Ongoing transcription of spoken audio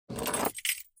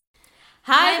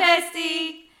Hi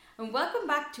Bestie! And welcome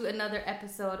back to another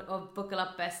episode of Buckle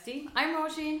Up Bestie. I'm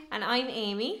Roisin. And I'm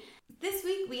Amy. This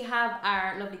week we have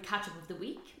our lovely catch-up of the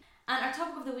week. And our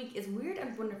topic of the week is weird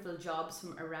and wonderful jobs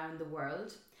from around the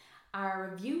world. Our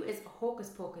review is Hocus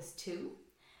Pocus 2.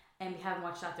 And we haven't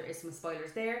watched that, there is some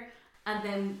spoilers there. And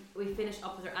then we finish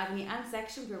up with our Agony Aunt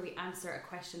section where we answer a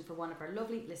question for one of our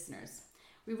lovely listeners.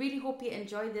 We really hope you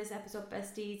enjoyed this episode,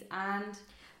 besties, and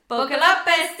Buckle up,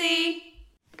 Bestie!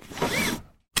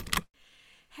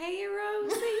 Hey,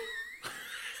 Rosie.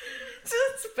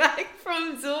 Just back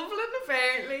from Dublin,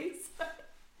 apparently.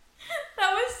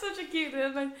 that was such a cute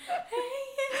little like,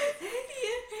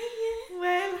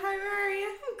 Well, how are you?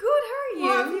 I'm good, how are you?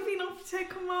 What have you been up to?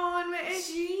 Come on with it.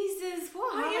 Jesus,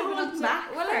 what What are have you I been up holding to?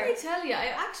 back Well, for? let me tell you, I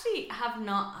actually have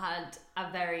not had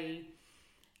a very,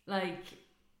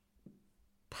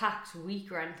 packed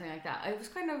week or anything like that. I was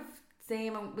kind of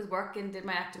same, I was working, did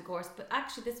my acting course, but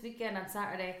actually this weekend on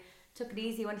Saturday, took it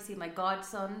easy, went to see my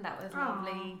godson, that was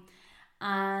lovely.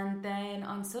 And then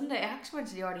on Sunday, I actually went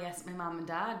to the RDS with my mum and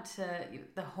dad to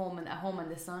the Home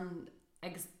and the Sun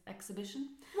exhibition.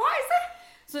 What is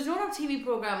it? So do you know that TV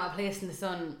programme, A Place in the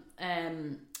Sun,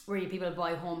 where people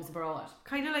buy homes abroad?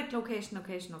 Kind of like location.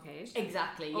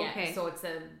 Exactly, yeah. Okay. So it's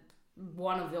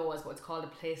one of those, but it's called A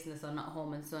Place in the Sun, not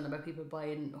Home and Sun, about people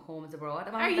buying homes abroad.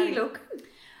 Are you looking?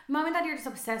 Mum and Dad are just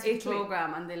obsessed with the Italy.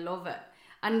 programme and they love it.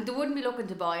 And they wouldn't be looking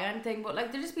to buy anything, but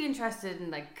they'd just be interested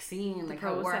in seeing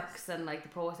how it works and the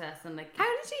process and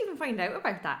How did you even find out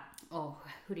about that? oh,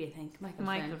 who do you think?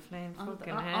 Michael Flynn. On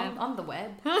the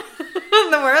web.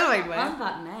 On the World Wide Web. On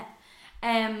that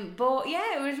net. But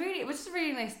yeah, it was just a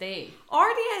really nice day.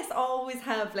 RDS always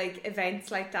have events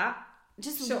like that.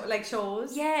 Just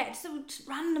Shows. Yeah, just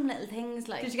random little things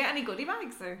like. Did you get any goodie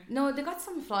bags or? No, they got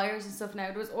some flyers and stuff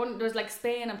now. There was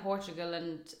Spain and Portugal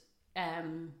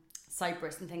and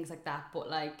Cyprus and things like that, but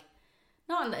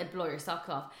not on that it'd blow your socks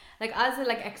off. As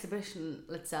a exhibition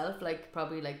itself,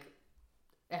 probably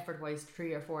effort wise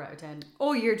 3 or 4 out of 10.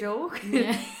 Oh, you're joking.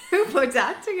 Yeah. Who put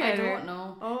that together? I don't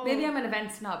know. Oh. Maybe I'm an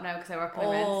event snob now because I work in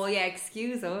events. Oh yeah,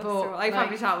 excuse us. But, So I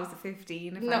probably thought it was a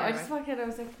 15. If No, I I just walked in, I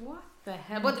was like, what the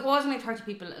hell? But it was only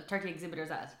 30 exhibitors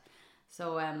at it.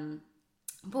 So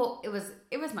but it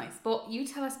was nice. But you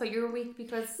tell us about your week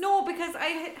because because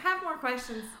I have more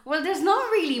questions. well, there's not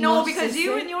really No, much because to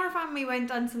you say. and your family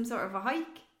went on some sort of a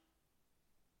hike.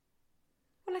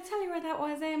 Will I tell you where that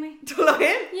was, Amy? Tullow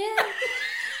Hill? Yeah.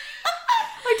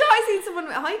 I thought I seen someone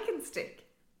with a hiking stick.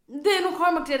 Then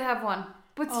Cormac did have one,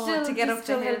 but Oh, still to get up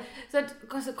the hill. So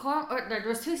because there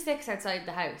was 2 sticks outside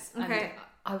the house, Okay. and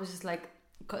I was just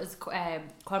because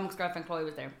Cormac's girlfriend Chloe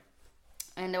was there,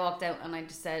 and I walked out and I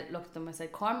just looked at them. I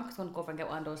said, Cormac's going to go over and get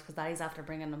one of those because Daddy's after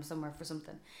bringing them somewhere for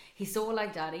something. He's so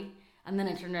like Daddy, and then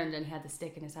I turned around and he had the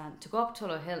stick in his hand to go up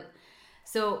Tullow Hill.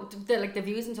 So the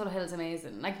views in Tullow Hill is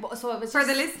amazing. So it was For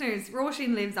the listeners,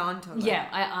 Roisin lives on Tullow. Yeah,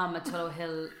 I am a Tullow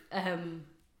Hill.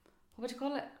 What would you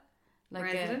call it?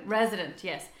 Resident? Resident,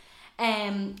 yes.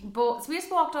 But so we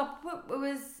just walked up. It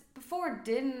was before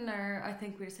dinner. I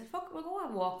think we just said, "Fuck, we'll go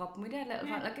and walk up." And we did a little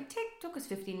fun. It took us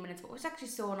 15 minutes, but it was actually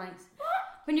so nice. What?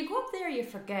 When you go up there, you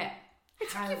forget. It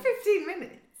took you 15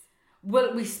 minutes.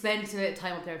 Well, we spent a bit of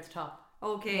time up there at the top.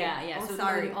 Okay. Yeah. Oh, so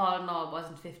sorry. all in all, it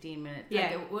wasn't 15 minutes.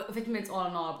 Yeah. 15 minutes all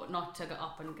in all, but not to go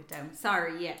up and get down.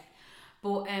 Sorry, yeah.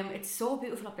 But it's so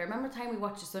beautiful up there. Remember the time we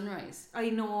watched the sunrise? I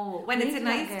know. When it's a Leave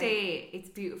nice that day, it's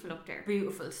beautiful up there.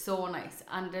 Beautiful, so nice,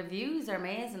 and the views are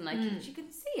amazing. You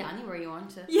can see anywhere you want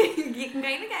to. Yeah, you can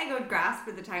kind of get a good grasp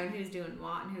of the town, who's doing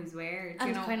what and who's where.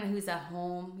 And kind of who's at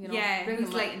home, Yeah, Bring who's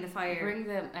them lighting the fire. Bring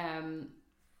them.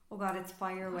 Oh God, it's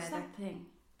fire What's weather. that thing?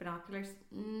 Binoculars.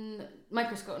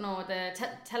 Microscope? No, the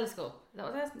telescope. Is that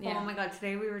what it is? Yeah. Oh my God,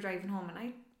 today we were driving home and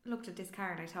I looked at this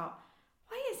car and I thought,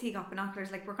 why has he got binoculars?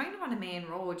 We're kind of on a main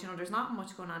road, there's not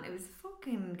much going on. It was a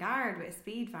fucking guard with a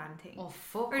speed van thing. Oh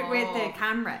fuck Or off. with the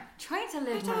camera. Trying to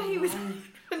live I thought my he was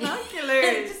life.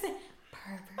 binoculars. Just a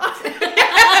pervert.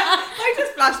 I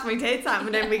just flashed my tits at him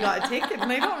and then we got a ticket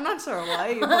and I'm not sure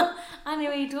why. But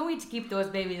Anyway, you told me to keep those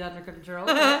babies under control.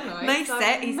 Anyway, nice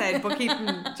set, he said, but keep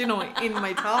them, in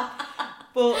my top.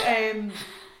 But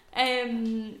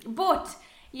but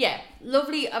yeah,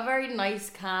 lovely, a very nice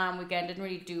calm weekend, didn't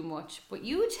really do much. But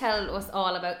you tell us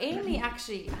all about Amy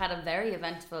actually had a very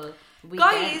eventful weekend.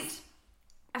 guys,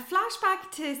 a flashback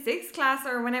to 6th class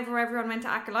or whenever everyone went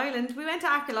to Achill Island. We went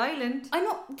to Achill Island. I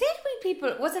know, did we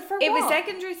people, was it for It what? was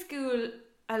secondary school.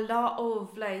 A lot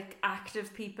of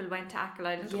active people went to Achill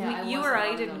Island. Yeah, you I or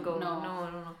I wasn't didn't on go. them.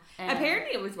 No.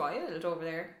 Apparently it was wild over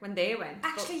there when they went.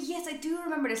 Actually, yes, I do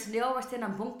remember this. And they all were staying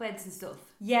on bunk beds and stuff.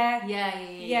 Yeah.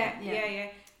 Yeah.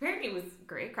 apparently it was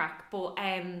great crack, but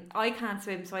I can't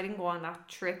swim, so I didn't go on that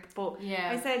trip. But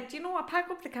I said, do you know what, pack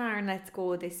up the car and let's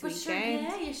go this weekend. Sure,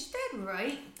 yeah, you did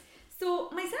right. So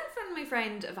myself and my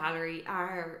friend Valerie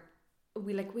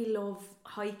we love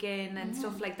hiking and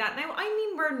stuff like that. Now, I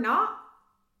mean, we're not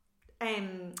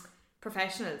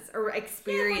professionals or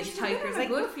experienced hikers. Like,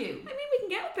 good for you. I mean, we can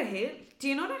get up a hill. Do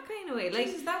you know that kind of way? Like,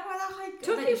 is that why that hike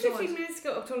took you 15 minutes to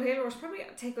go up to a hill, or it's probably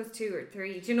take us 2 or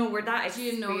 3. Do you know we're that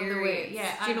experienced? Do you know the way?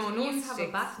 Yeah, do you know no have a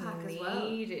backpack as well?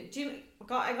 Do you know,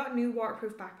 I got a new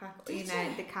waterproof backpack in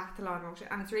the Decathlon,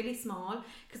 and it's really small.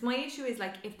 Because my issue is,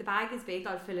 like, if the bag is big,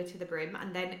 I'll fill it to the brim,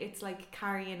 and then it's like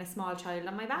carrying a small child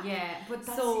on my back. Yeah, but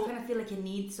that's, you kind of feel like you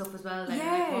need stuff as well. Like,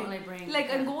 what will I bring?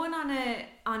 Like, I'm going on a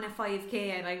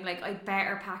 5K, and I'm like, I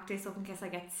better pack this up in case I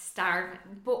get starving.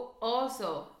 But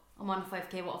also, I'm on a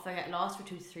 5K. What if I get lost for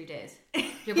 2 to 3 days?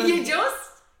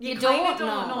 You don't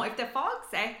know if the fog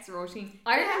sets, routine.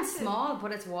 Ireland's small,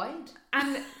 but it's wide,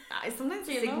 and sometimes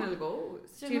the signal goes.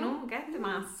 Do you know? Get the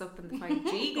masts up and the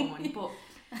 5G going. But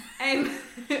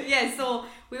so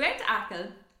we went to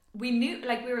Achill. We knew,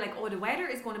 like, we were like, oh, the weather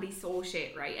is going to be so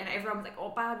shit, right? And everyone was like,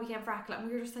 oh, bad weekend for Achill, and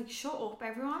we were just like, shut up,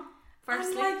 everyone.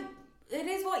 Firstly, like, it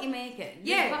is what you make it.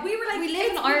 Yeah, we were like, we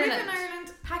live in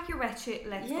Ireland. Pack your wet shit.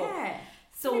 Let's go. Yeah.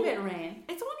 So only a bit of rain.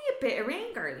 It's only a bit of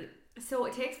rain, girlie. So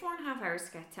it takes 4.5 hours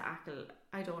to get to Achill.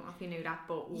 I don't know if you knew that,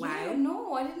 but wow. Yeah,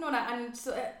 no, I didn't know that. And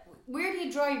so, where do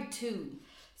you drive to?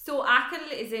 So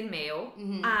Achill is in Mayo,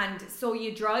 and so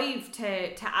you drive to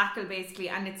Achill basically,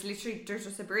 and it's literally, there's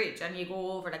just a bridge, and you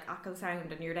go over like Achill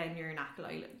Sound, and you're in Achill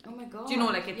Island. Oh my god! Do you know,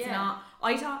 like, it's not?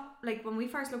 I thought, like, when we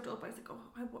first looked it up, I was like,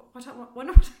 oh, what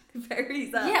are the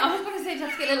ferries at? Yeah, I was going to say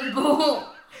just get a little boat.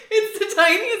 It's the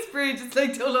tiniest bridge. It's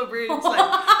like Tullow Bridge. Like.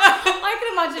 I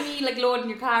can imagine you like loading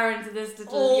your car into this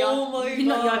little yacht. My god!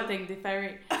 Not yacht thing, the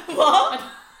ferry. What?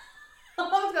 I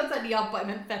was going to say the yacht, but I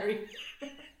meant ferry.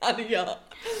 And a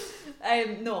yacht.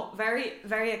 No, very,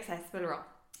 very accessible, Rob.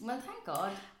 Well, thank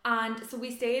God. And so we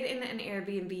stayed in an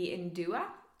Airbnb in Dua,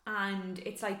 and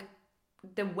it's like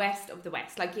the west of the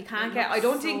west. Like, you can't get, I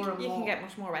don't think you can get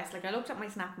much more west. Like, I looked at my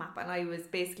Snap map and I was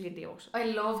basically in the ocean. I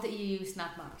love that you use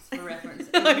Snap Maps for reference.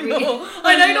 I know.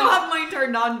 And I don't have mine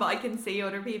turned on, but I can see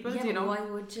other people, yeah, you know. Why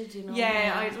would you, do you know?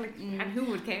 Yeah, I was like, and who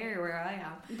would care where I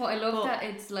am? But I love that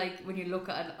it's like, when you look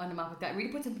at it on a map like that, it really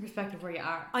puts into perspective where you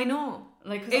are. I know.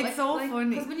 Like, it's so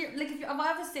funny. Because when you're, like, if I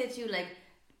ever say to you, like,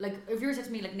 if you were to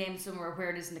me, like, name somewhere where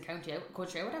it is in the country, I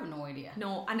would have no idea.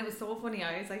 No, and it was so funny.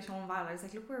 I was like showing Val, I was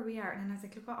like, look where we are, and then I was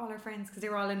like, look at all our friends, because they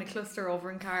were all in a cluster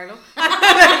over in Carlow,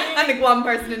 and like one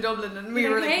person in Dublin, and we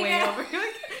were like way over. Like,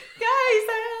 guys,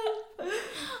 help!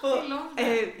 But I love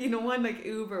that. you know, one like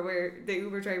Uber where the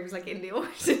Uber driver was like in the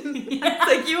ocean. It's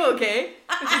like, you okay?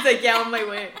 And she's like, yeah, on my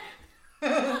way.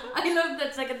 I love that.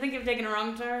 It's like, I think you've taken a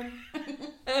wrong turn.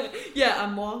 Yeah,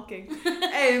 I'm walking.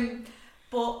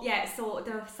 But yeah, so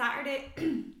the Saturday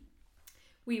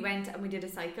we went and we did a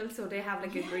cycle. So they have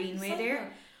like a greenway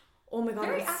there. Oh my god,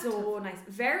 it was so nice.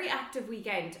 Very active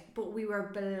weekend, but we were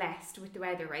blessed with the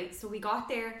weather, right? So we got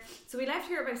there. So we left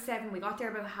here about 7. We got there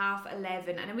about 11:30,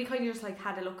 and then we kind of just like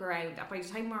had a look around. And by the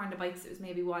time we were on the bikes, it was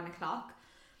maybe 1 o'clock.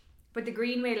 But the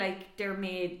greenway, like, they're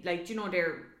made, like, do you know,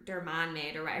 they're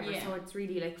man-made or whatever, so it's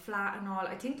really like flat and all.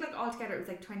 I think like altogether it was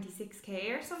like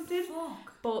 26k or something.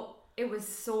 Fuck. But it was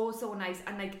so nice,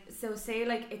 and like, so say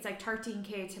like it's like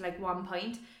 13k to like 1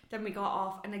 point. Then we got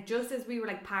off, and like just as we were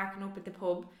like parking up at the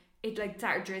pub, it like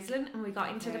started drizzling, and we got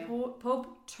into the pub,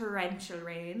 torrential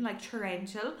rain, like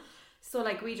torrential. So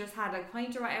like we just had a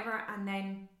pint or whatever, and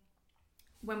then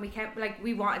when we kept, like,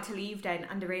 we wanted to leave then,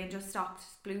 and the rain just stopped,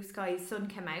 blue skies, sun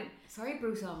came out. Sorry,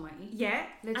 Bruce Almighty. Yeah,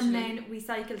 literally. And then we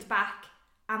cycled back,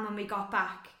 and when we got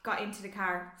back, got into the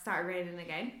car, started raining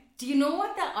again. Do you know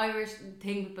what that Irish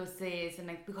thing people say is, and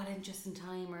like, we got in just in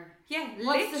time, or yeah,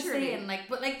 what's the saying? Like,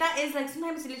 but like that is like,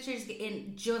 sometimes you literally just get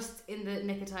in just in the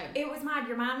nick of time. It was mad.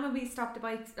 Your man, when we stopped the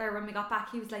bikes, or when we got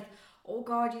back, he was like, oh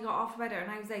god, you got off better, and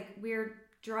I was like, we're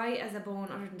dry as a bone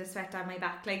other than the sweat down my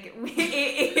back. Like, it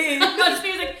is.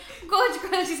 He was like, god,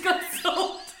 girl, she's got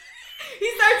soaked.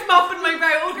 He starts mopping my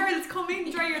brow. Oh girl, come in,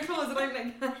 dry your clothes. And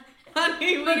I'm like,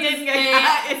 honey, we didn't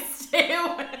get stay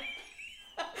away.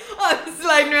 I'm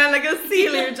sliding around like a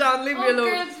seal here, John. Leave me alone.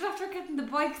 Oh girl, just after getting the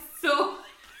bike so.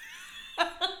 I'm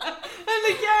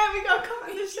like, yeah, we got caught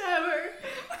in the shower.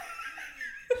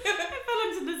 I fell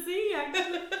into the sea,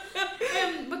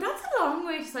 actually. But that's a long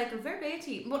way to cycle, fair play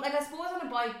to you. But like, I suppose on a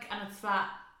bike and it's flat,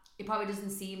 it probably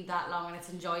doesn't seem that long, and it's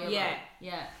enjoyable. Yeah,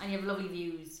 and you have lovely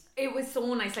views. It was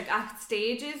so nice, like at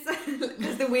stages,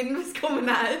 because the wind was coming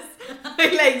at us. My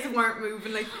legs weren't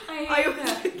moving. Like, I was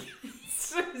like,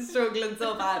 I was struggling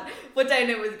so bad. But then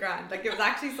it was grand. Like, it was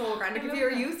actually so grand. Like, if you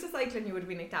were used to cycling, you would have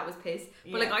been like, that was piss.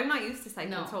 But, like, I'm not used to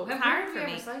cycling, so it's hard for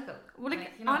me. Cycle? Well,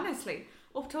 like honestly,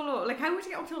 up Tullow, like, how would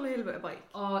you get up Tullow Hill with a bike?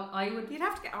 Oh, you'd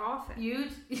have to get off it.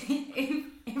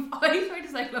 If I tried to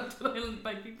cycle up Tullow Hill on the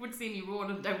bike, people would see me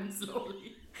rolling down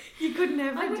slowly. You could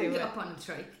never I do wouldn't it. get up on a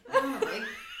trike. I don't know, like,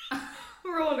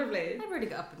 rollerblades. I'd already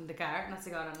got up in the car, and that's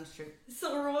the God honest truth.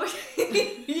 So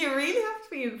you really have to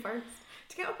be in first.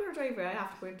 To get up your driveway, I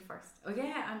have to go in first. Oh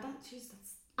yeah, and that's...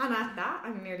 And at that,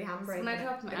 I'm nearly handbrake. When I go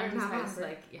up to my aunt's house,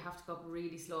 like, you have to go up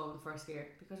really slow in first gear,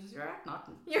 because you're at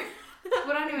nothing.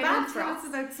 But anyway, tell us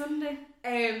about Sunday.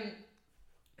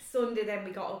 Sunday then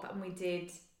we got up and we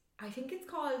did, I think it's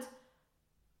called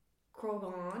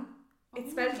Crogan.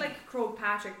 It's spelled like Croag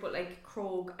Patrick, but like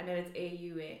Croag, and then it's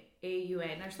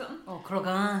A-U-N or something. Oh,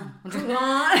 Crogan.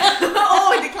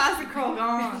 Oh, the classic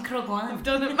Crogan. Crogan. I've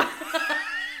done it.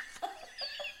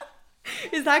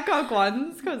 Is that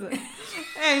Crogan's cousin?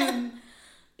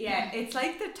 Yeah, it's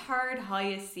like the third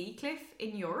highest sea cliff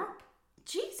in Europe.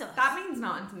 Jesus. That means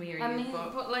nothing to me or you,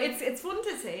 but like, it's fun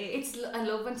to say. I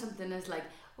love when something is like,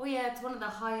 oh yeah, it's one of the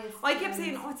highest. I kept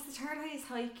saying, oh, it's the third highest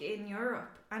hike in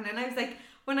Europe, and then I was like,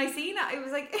 when I seen it, I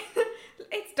was like,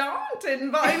 it's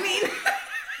daunting, but I mean,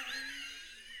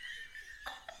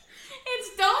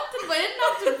 it's daunting, but I didn't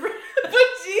have to bring. But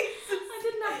Jesus, I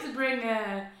didn't have to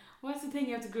bring. What's the thing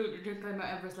you have to go to climb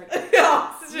Mount Everest? Like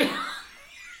oxygen.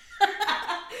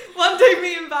 One time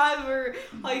me and Val were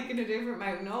hiking a different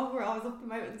mountain. Oh, we're always up the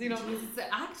mountains, you know. It's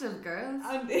active, girls.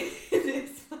 And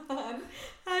this man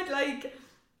had like,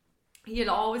 you'll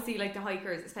always see like the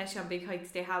hikers, especially on big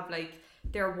hikes, they have like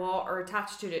their water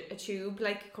attached to a tube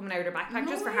like coming out of their backpack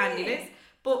just for handiness.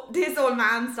 But this old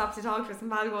man stopped to talk to us and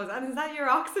Val goes, and is that your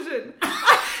oxygen?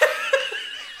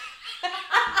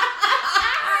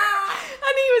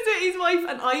 And he was with his wife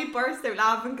and I burst out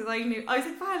laughing because I was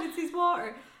like, Val, it's his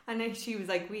water. And then she was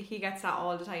like, he gets that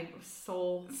all the time. It was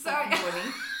so funny.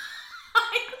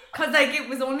 Because like it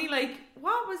was only like,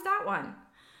 what was that one?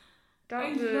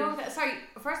 I know that. Sorry,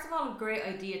 first of all, great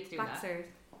idea to do that.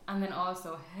 And then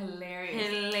also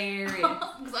hilarious.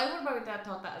 Because I would have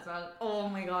thought that as well. Oh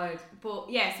my god. But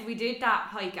yeah, so we did that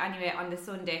hike anyway on the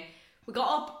Sunday. We got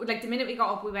up, like the minute we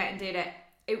got up, we went and did it.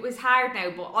 It was hard now,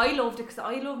 but I loved it because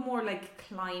I love more like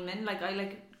climbing. Like I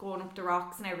like going up the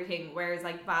rocks and everything, whereas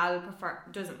like Val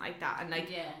doesn't like that, and like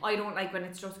I don't like when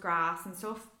it's just grass and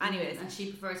stuff. Anyways, and she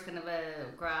prefers kind of a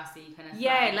grassy kind of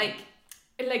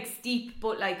like steep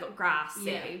but like grass,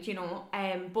 you know.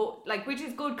 But like, which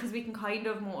is good because we can kind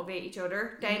of motivate each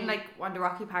other. Then like on the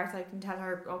rocky parts, I can tell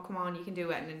her, oh come on, you can do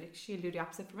it, and then she'll do the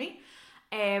opposite for me.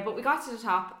 But we got to the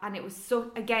top and it was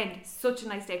such a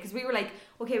nice day because we were like,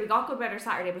 okay, we got good weather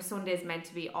Saturday, but Sunday's meant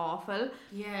to be awful.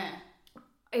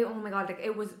 Oh my god, like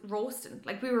it was roasting,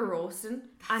 like we were roasting.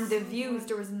 And the views,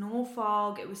 there was no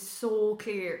fog, it was so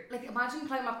clear. Like imagine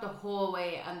climbing up the whole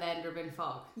way and then there been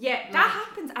fog. That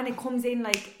happens and it comes in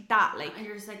like that, like, and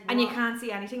you're just like, and you can't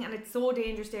see anything, and it's so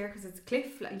dangerous there because it's a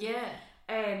cliff, like.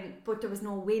 But there was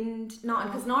no wind,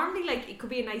 because normally like it could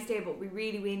be a nice day but we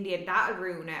really windy and that'll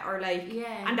ruin it, or like,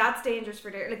 and that's dangerous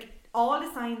for there. Like all the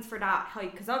signs for that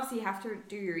hike, because obviously you have to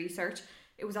do your research,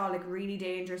 it was all like really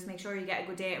dangerous, make sure you get a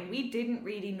good day, and we didn't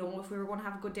really know if we were going to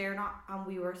have a good day or not, and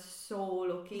we were so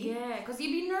lucky. Because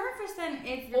you'd be nervous then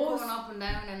if you're going up and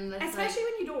down, and especially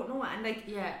when you don't know it. And like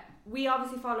we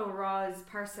obviously follow Roz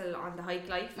Purcell on the Hike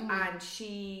Life, and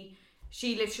she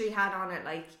literally had on it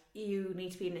like, you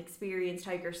need to be an experienced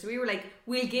hiker. So we were like,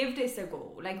 we'll give this a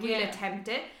go, like we'll attempt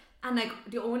it. And like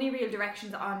the only real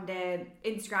directions on the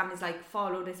Instagram is like,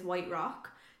 follow this white rock.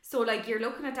 So like you're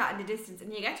looking at that in the distance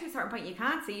and you get to a certain point you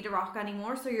can't see the rock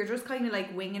anymore, so you're just kind of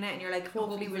like winging it and you're like,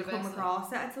 hopefully we'll come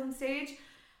across it at some stage.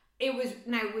 It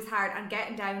was hard, and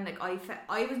getting down, like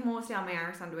I was mostly on my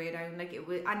arse on the way down, like it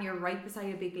was, and you're right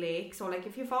beside a big lake, so like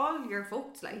if you fall you're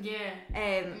fucked, like you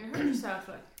hurt yourself,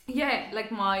 like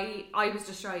I was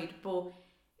destroyed. But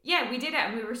yeah, we did it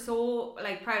and we were so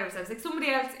like proud of ourselves. Like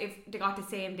somebody else, if they got the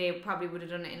same day, probably would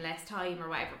have done it in less time or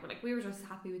whatever, but like we were just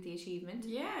happy with the achievement.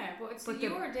 But it's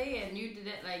your day and you did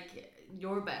it like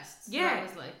your best. So that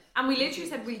was like, and we literally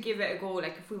said we'll give it a go,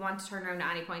 like if we want to turn around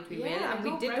at any point we will, and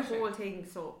we did the whole thing,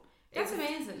 so that's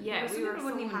amazing. We were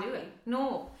so happy. Do it.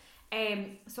 No.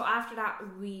 So after that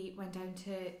we went down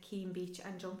to Keene Beach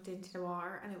and jumped into the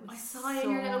water, and it was, I saw you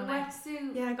in your little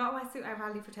wetsuit. Yeah, I got a wetsuit. I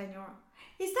rallied for €10.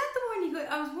 Is that the one you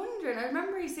got? I was wondering. I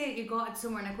remember you saying you got it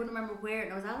somewhere and I couldn't remember where,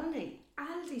 and it was Aldi,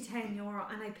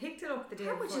 €10, and I picked it up the day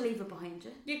before. How would you leave it behind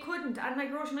you? You couldn't, and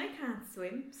like Roshan, I can't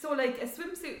swim, so like a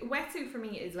wetsuit for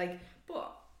me is like,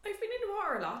 but I've been in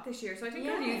water a lot this year, so I think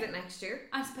I'll use it next year.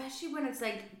 Especially when it's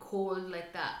like cold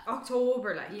like that.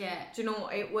 October, like. Yeah. Do you know,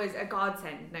 it was a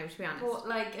godsend now, to be honest. But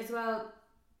like as well,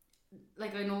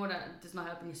 like I know that does not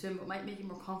help when you swim, but it might make you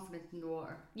more confident in the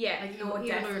water. Yeah. Like you know,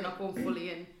 even though you're not going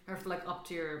fully in, or for like up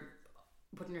to your,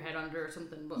 putting your head under or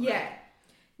something. But yeah.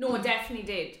 No, it definitely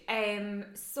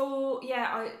did. So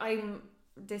yeah, I'm.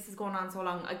 This is going on so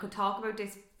long. I could talk about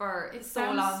this for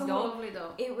so long. So lovely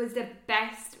though. It was the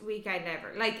best weekend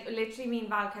ever. Like literally, me and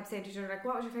Val kept saying to each other, like,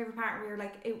 "What was your favorite part?" And we were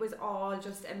like, "It was all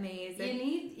just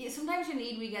amazing." Sometimes you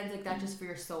need weekends like that just for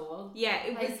your soul. Yeah,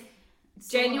 it was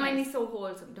genuinely so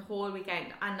wholesome the whole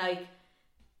weekend, and like.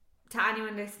 To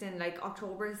anyone listening, like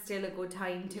October is still a good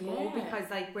time to go because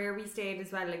like where we stayed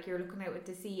as well, like you're looking out at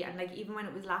the sea, and like even when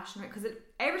it was lashing rain, because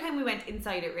every time we went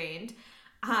inside it rained,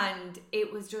 and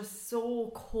it was just so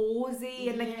cozy,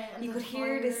 and like you could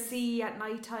hear the sea at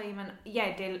night time, and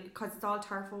because it's all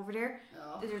turf over there.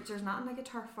 There's nothing like a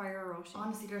turf fire roast.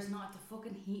 Honestly, there's not the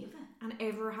fucking heat of it. And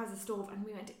everyone has a stove, and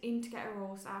we went in to get a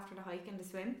roast after the hike and the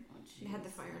swim. They had the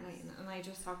fire lighting, and I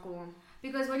just thought going.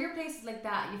 Because when you're places like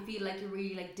that, you feel like you're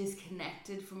really like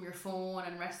disconnected from your phone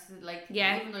and rested, like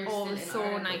even though you're still in so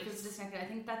Ireland, nice. Because disconnected. I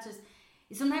think that's just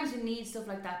sometimes you need stuff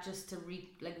like that just to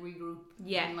regroup.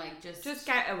 Yeah, and like just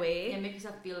get away. Yeah, make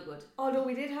yourself feel good. Although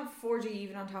we did have 4G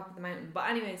even on top of the mountain, but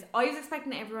anyways, I was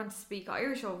expecting everyone to speak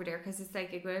Irish over there because it's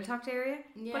like a Gaeltacht area.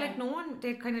 Yeah. But like no one,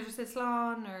 they kind of just say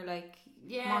slán or like.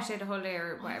 Mosh the whole day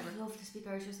or whatever. I love to speak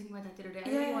Irish. I was thinking about that the other day.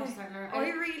 I really want to start learning. I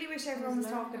really wish everyone was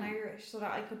talking Irish so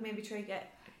that I could maybe try to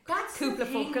get. That's the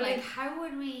thing. Like, how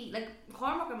would we like?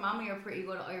 Cormac and Mommy are pretty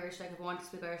good at Irish. Like, if I want to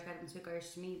speak Irish, I can speak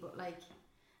Irish to me. But like,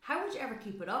 how would you ever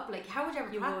keep it up? Like, how would you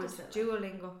ever practice it?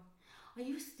 Duolingo. I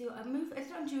used to. I did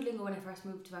it on Duolingo when I first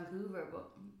moved to Vancouver,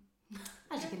 but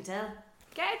as you can tell,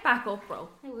 get it back up, bro.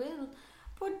 I will.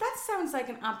 But that sounds like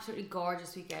an absolutely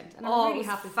gorgeous weekend, and I'm really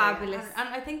happy. Fabulous, and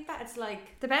I think that it's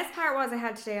like the best part was I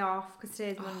had today off because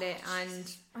today's Monday,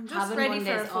 and I'm just ready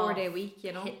for a 4-day week.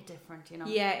 You know, hit different. You know,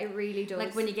 yeah, it really does.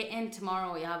 Like when you get in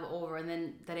tomorrow, you have it over, and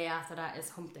then the day after that is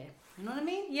hump day. You know what I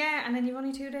mean? Yeah, and then you've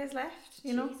only 2 days left.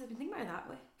 You know, I've been thinking about it that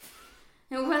way.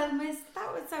 Well, Miss,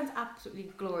 sounds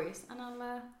absolutely glorious, and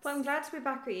well, I'm glad to be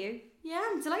back with you. Yeah,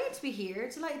 I'm delighted to be here.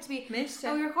 Delighted to be. Missed you.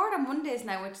 And we record on Mondays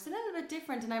now, which is a little bit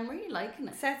different, and I'm really liking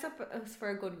it. Sets up us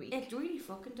for a good week. It really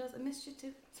fucking does. I missed you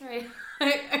too. Sorry,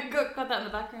 I got that in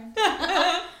the background.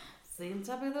 See you on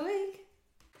topic of the week.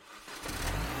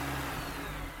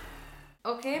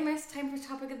 Okay, Miss, time for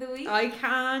topic of the week. I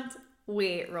can't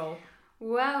wait, Ro.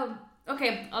 Well,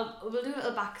 okay, we'll do a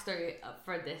little backstory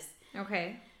for this.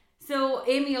 Okay. So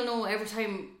Amy will know not every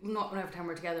time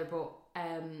we're together, but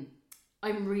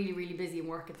I'm really, really busy in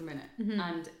work at the minute. Mm-hmm.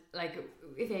 And like,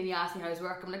 if Amy asks me how's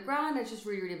work, I'm like, grand, it's just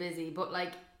really, really busy. But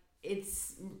like,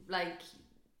 it's like,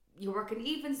 you work in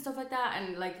evenings, stuff like that,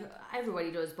 and like,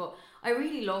 everybody does. But I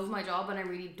really love my job, and I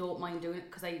really don't mind doing it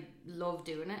because I love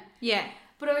doing it. Yeah.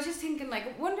 But I was just thinking,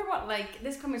 like, wonder what, like,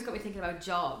 this comments got me thinking about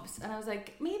jobs. And I was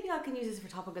like, maybe I can use this for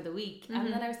topic of the week. Mm-hmm.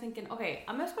 And then I was thinking, okay,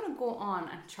 I'm just going to go on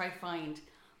and try find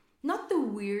not the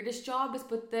weirdest jobs,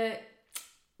 but the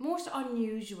most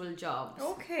unusual jobs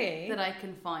that I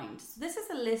can find. So this is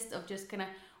a list of just kind of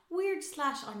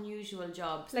weird/unusual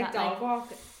jobs. Like dog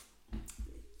walking?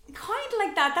 Kind of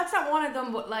like that. That's not one of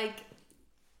them, but like,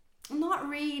 not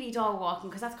really dog walking,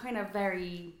 because that's kind of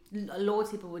very, loads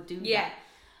of people would do that.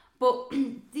 But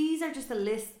these are just a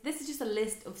list. This is just a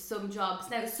list of some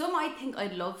jobs. Now, some I think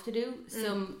I'd love to do,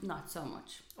 some not so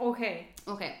much. Okay.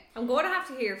 I'm going to have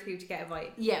to hear for you to get a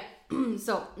vibe. Yeah.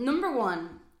 So, number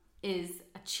 1 is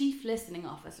a chief listening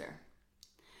officer.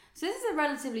 So this is a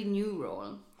relatively new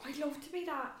role. I'd love to be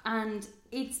that. And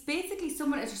it's basically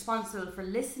someone is responsible for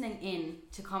listening in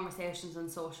to conversations on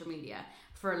social media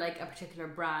for like a particular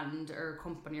brand or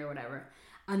company or whatever.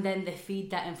 And then they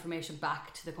feed that information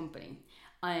back to the company.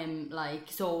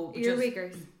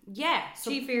 Earwiggers. Yeah.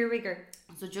 Chief earwigger.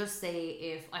 So just say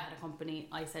if I had a company,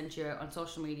 I sent you out on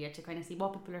social media to kind of see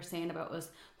what people are saying about us,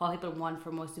 what people want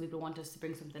from us. Do people want us to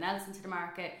bring something else into the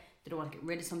market? They don't want to get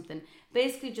rid of something.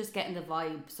 Basically just getting the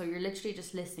vibe. So you're literally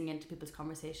just listening into people's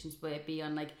conversations, whether it be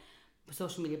on like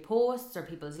social media posts or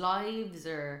people's lives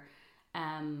or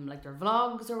like their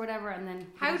vlogs or whatever. And then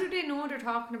how do they know they're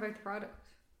talking about the product?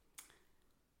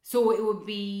 So it would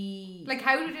be like,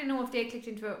 how do they know if they clicked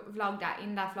into a vlog that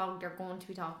in that vlog they're going to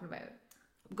be talking about?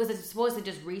 Because I suppose they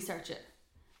just research it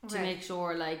to make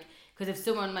sure, like, because if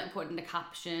someone might put in the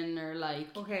caption or like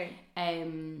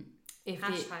if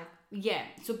hashtag.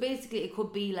 So basically it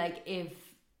could be like, if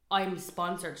I'm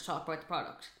sponsored to talk about the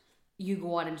product, you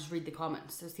go on and just read the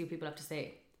comments to see what people have to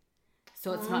say.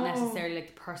 So it's not necessarily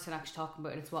like the person actually talking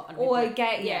about it, it's what other Oh, people, I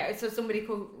get, yeah. So somebody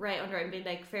could write under it and be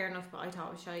like, fair enough, but I thought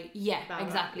it was shy. Yeah, blah, blah,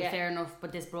 exactly. yeah. Fair enough,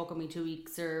 but this broke on me 2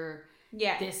 weeks, or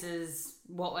this is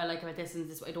what I like about this and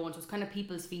this is what I don't. So it's kind of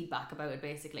people's feedback about it,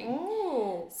 basically.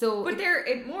 Oh. So, but they're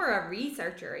more a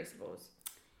researcher, I suppose.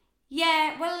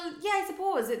 Yeah, well, yeah, I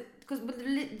suppose. Because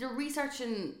they're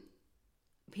researching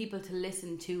people to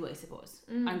listen to, I suppose.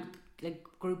 And like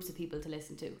groups of people to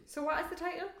listen to. So what is the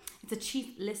title? It's a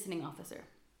chief listening officer.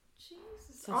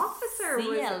 Jesus. So officer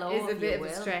is a bit of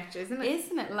a stretch, isn't it?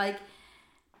 Isn't it? Like,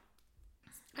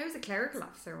 I was a clerical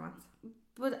officer once.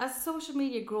 But as social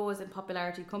media grows in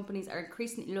popularity, companies are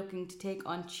increasingly looking to take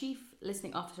on chief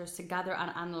listening officers to gather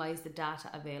and analyse the data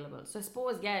available. So I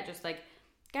suppose, yeah, just like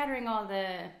gathering all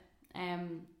the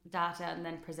data and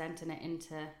then presenting it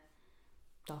into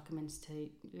documents to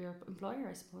your employer,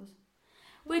 I suppose.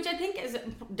 Which I think is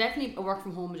definitely a work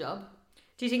from home job.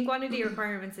 Do you think one of the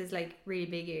requirements is like really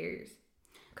big ears?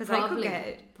 Because I could get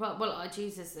it. Well, oh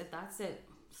Jesus, if that's it,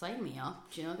 sign me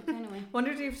up. Do you know the kind of way? Wonder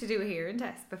if you have to do a hearing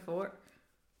test before.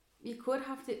 You could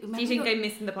have to. Do you think I'm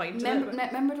missing the point?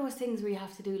 Remember those things where you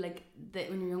have to do like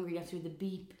when you're younger, you have to do the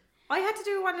beep. I had to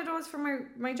do one of those for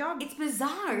my job. It's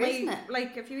bizarre, isn't it?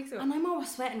 Like a few weeks ago. And I'm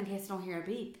always sweating in case I don't hear a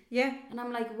beep. Yeah. And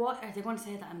I'm like, what? Are they going to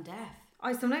say that I'm deaf?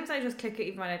 Sometimes I just click it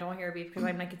even when I don't hear a beep because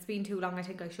I'm like, it's been too long, I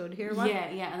think I should hear one. Yeah,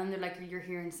 yeah. And then they're like, you're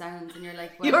hearing sounds, and you're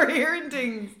like, well, you're hearing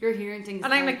things. You're hearing things.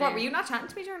 And I'm like, what, were you not chatting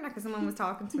to me during that? Because someone was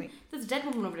talking to me. There's a dead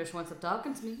woman over there, she wants to stop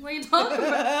talking to me. What are you talking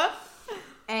about?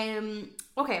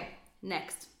 Okay,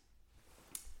 next.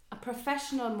 A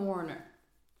professional mourner.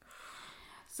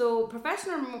 So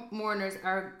professional mourners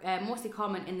are mostly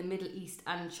common in the Middle East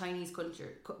and Chinese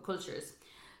cultures.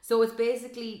 So it's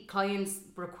basically clients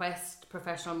request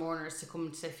professional mourners to come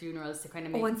to funerals to kind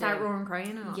of make and start roaring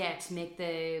crying and all. Yeah, to make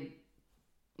the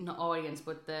not audience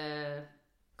but the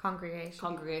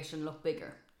congregation look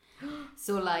bigger.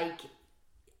 So like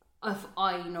if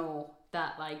I know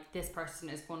that like this person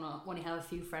is gonna only have a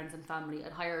few friends and family,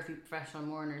 I'd hire a few professional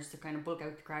mourners to kind of bulk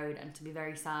out the crowd and to be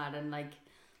very sad and like.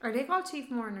 Are they called chief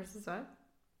mourners as well?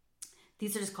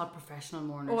 These are just called professional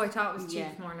mourners. Oh, I thought it was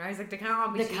chief mourner. I was like, they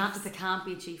can't be chiefs. They can't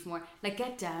be a chief mourner. Like,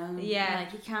 get down. Yeah.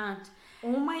 Like, you can't.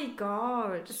 Oh my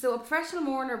God. So a professional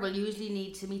mourner will usually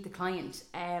need to meet the client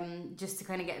just to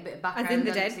kind of get a bit of background. As in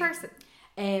the dead person?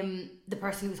 The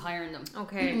person who's hiring them.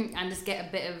 Okay. And just get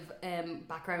a bit of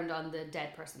background on the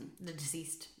dead person, the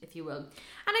deceased, if you will. And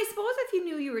I suppose if you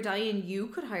knew you were dying, you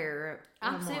could hire a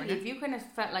Absolutely. mourner. If you kind of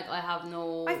felt like I have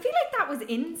no... I feel like that was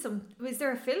in some... Was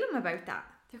there a film about that?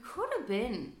 There could have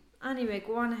been. Anyway,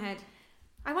 go on ahead.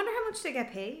 I wonder how much they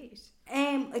get paid.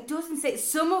 It doesn't say.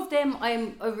 Some of them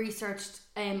I've researched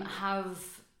have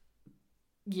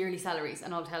yearly salaries,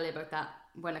 and I'll tell you about that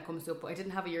when it comes to it. But I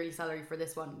didn't have a yearly salary for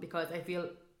this one because I feel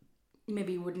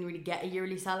maybe you wouldn't really get a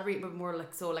yearly salary, but more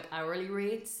like hourly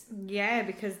rates. Yeah,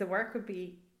 because the work would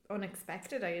be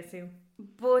unexpected, I assume.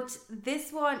 But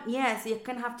this one, yeah, so you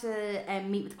kind of have to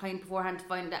meet with the client beforehand to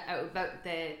find out about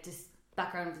the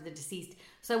background of the deceased.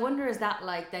 So I wonder, is that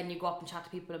like then you go up and chat to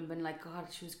people and been like, God,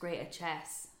 she was great at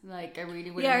chess. Like, I really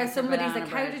wouldn't. Yeah, somebody's like,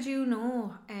 how did you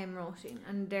know Roisin?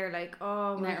 And they're like,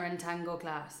 oh, met her in tango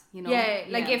class, you know. Yeah,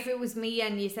 like if it was me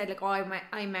and you said like, oh,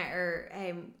 I met her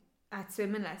at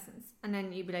swimming lessons, and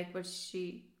then you'd be like, but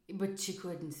she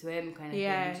couldn't swim, kind of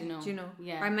thing, you know. Do you know?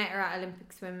 Yeah, I met her at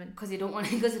Olympic swimming because you don't want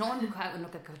to go out and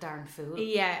look like a darn fool.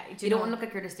 Yeah, you don't want to look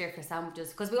like you're just there for sandwiches,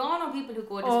 because we all know people who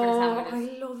go just for the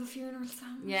sandwiches. I love a funeral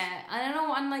sandwich. Yeah, I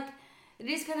know, and like it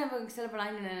is kind of a silver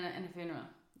lining in a funeral.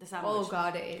 The sandwich. Oh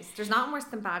God, it is. There's nothing worse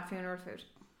than bad funeral food.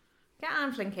 Get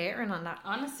Anne Flynn catering on that.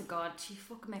 Honest to God, she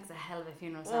fucking makes a hell of a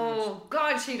funeral sandwich. Oh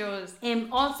God, she does.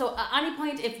 Also, at any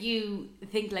point, if you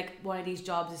think like one of these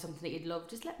jobs is something that you'd love,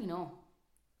 just let me know.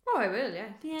 Oh, I will.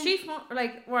 Yeah. Chief not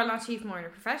chief mourner,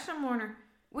 professional mourner.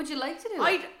 Would you like to do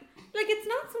it? It's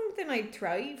not something I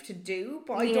thrive to do,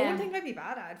 but I don't think I'd be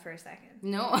bad at it for a second.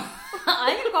 No,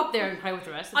 I can go up there and cry with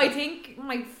the rest of them. I think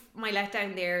my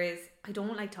letdown there is I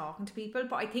don't like talking to people,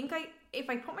 but I think if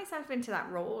I put myself into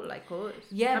that role, I could.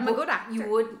 Yeah, I'm a good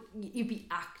actor. You'd be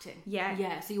acting. Yeah.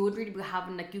 Yeah, so you would really be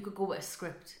having, like, you could go with a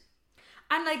script.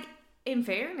 And, like, in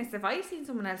fairness, if I seen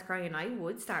someone else crying, I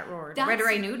would start roaring, whether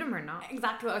I knew them or not.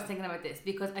 Exactly what I was thinking about this,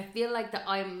 because I feel like that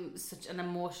I'm such an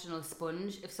emotional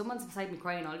sponge. If someone's beside me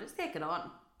crying, I'll just take it on.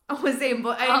 I was saying,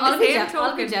 but I'll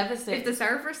be devastated. If the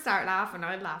surfers start laughing,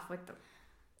 I'd laugh with them.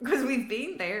 Because we've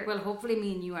been there. Well, hopefully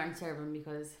me and you aren't serving,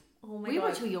 because we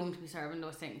were too young to be serving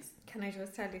those things. Can I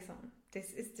just tell you something?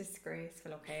 This is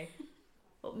disgraceful, okay?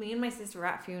 But me and my sister were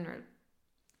at a funeral,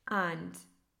 and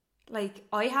like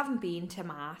I haven't been to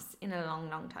mass in a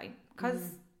long time because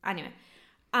anyway,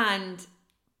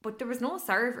 But there was no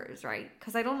servers, right?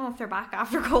 Because I don't know if they're back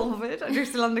after COVID or they're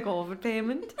still on the COVID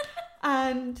payment.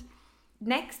 And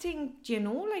next thing, do you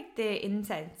know, like the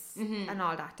incense and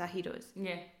all that he does?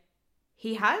 Yeah.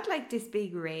 He had like this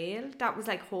big rail that was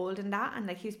like holding that, and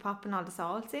like he was popping all the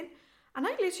salts in. And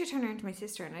I literally turned around to my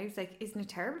sister and I was like, isn't it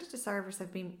terrible that the servers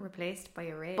have been replaced by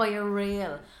a rail? By a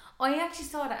rail. I actually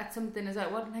saw that at something as well.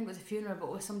 I don't think it was a funeral, but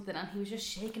it was something, and he was just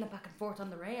shaking it back and forth on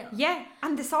the rail. Yeah,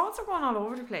 and the salts are going all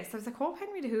over the place. I was like, hope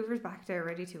Henry the Hoover's back there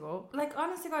ready to go. Like,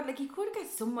 honestly, God, like, you could get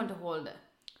someone to hold it.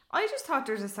 I just thought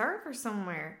there's a server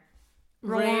somewhere.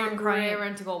 Raring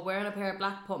to go, wearing a pair of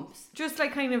black pumps. Just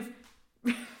like kind of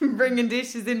bringing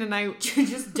dishes in and out.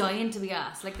 Just dying to be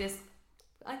asked. Like this,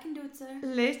 I can do it, sir.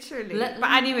 Literally.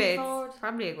 But anyway, it's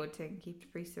probably a good thing. Keep the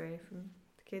priests away from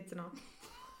the kids and all.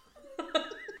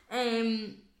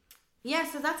 Yeah,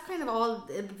 so that's kind of all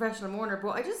the professional mourner.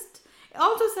 But it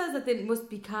also says that they must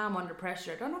be calm under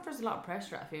pressure. I don't know if there's a lot of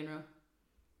pressure at a funeral.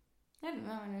 I don't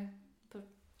know. But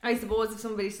I suppose if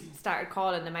somebody started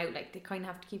calling them out, like, they kind of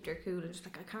have to keep their cool and just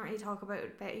like, I can't really talk about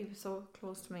it. Betty was so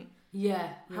close to me. Yeah.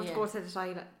 Have to go to the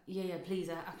toilet. Yeah, please.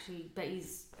 Actually,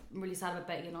 Betty's I'm really sad about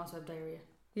Betty and also have diarrhea.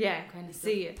 Yeah, kind of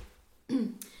see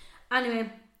you.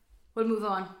 Anyway, we'll move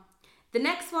on. The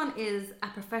next one is a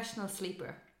professional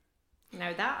sleeper.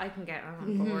 Now that I can get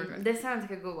on board with. This sounds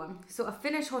like a good one. So a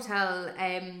Finnish hotel,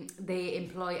 they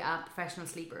employ a professional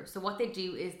sleeper. So what they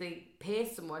do is they pay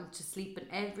someone to sleep in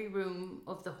every room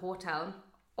of the hotel.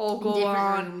 In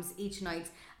different rooms each night,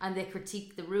 and they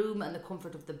critique the room and the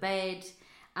comfort of the bed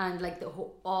and like the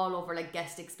all over like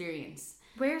guest experience.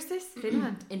 Where's this?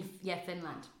 Finland?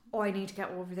 Finland. Oh, I need to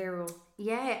get over there.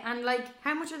 Yeah, and like,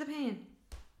 how much are they paying?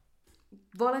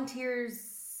 Volunteers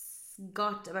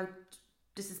got about,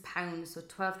 this is pounds, so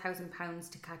 £12,000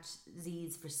 to catch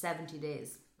Z's for 70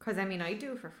 days. Because I mean, I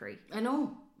do it for free. I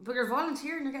know, but you're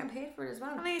volunteering, you're getting paid for it as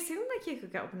well. And I assume like you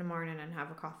could get up in the morning and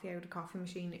have a coffee out of a coffee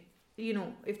machine, you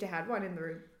know, if they had one in the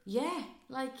room. Yeah,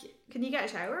 like, can you get a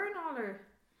shower and all, or?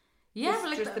 Yeah,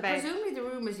 but like, presumably the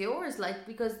room is yours, like,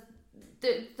 because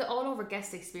the all over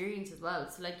guest experience as well.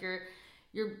 So like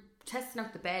you're testing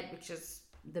out the bed, which is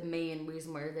the main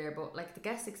reason why you're there, but like the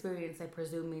guest experience, I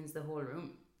presume, means the whole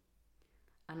room,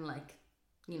 and like,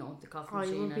 you know, the coffee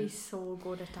machine. I would be so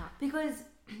good at that, because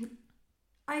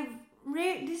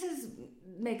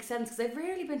makes sense, because I've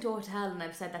rarely been to a hotel and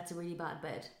I've said that's a really bad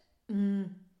bed.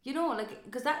 You know, like,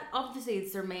 because that obviously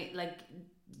it's their mate, like,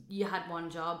 you had one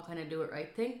job, kind of do it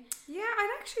right thing. Yeah,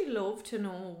 I'd actually love to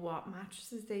know what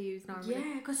mattresses they use normally.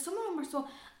 Yeah, because some of them are so...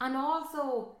 And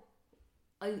also,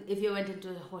 if you went into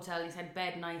a hotel and you said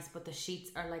bed nice, but the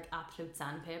sheets are like absolute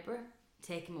sandpaper,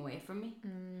 take them away from me.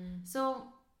 So,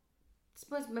 I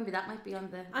suppose maybe that might be on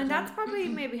the... And that's probably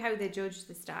maybe how they judge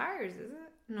the stars, is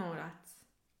it? No, that's...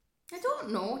 I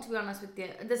don't know, to be honest with you.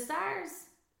 The stars,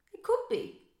 it could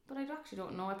be, but I actually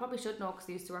don't know. I probably should know because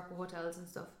I used to work with hotels and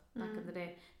stuff back in the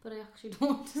day, but I actually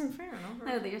don't. Fair enough.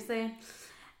 Now that you're saying.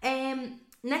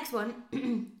 Next one,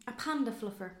 a panda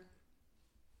fluffer.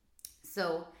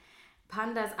 So,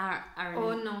 pandas are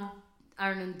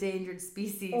an endangered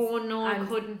species. Oh no, I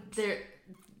couldn't. They're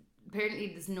apparently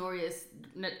this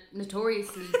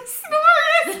notoriously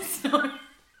Snorious.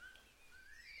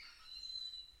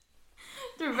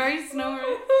 They're very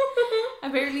snowy.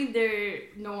 Apparently they're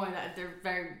knowing that they're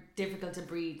very difficult to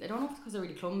breathe. I don't know if it's because they're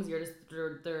really clumsy or just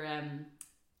they're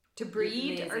to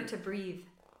breed or to breathe.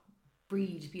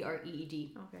 Breed,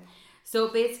 BREED. Okay. So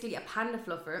basically a panda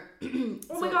fluffer.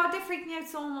 Oh my god, they freak me out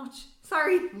so much.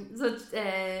 Sorry. So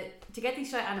to get these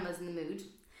shy animals in the mood,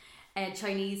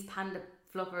 Chinese panda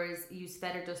fluffers use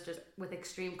feather dusters with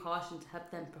extreme caution to help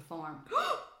them perform.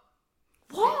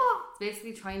 What? It's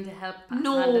basically trying to help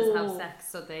pandas have sex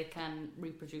so they can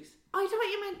reproduce. I thought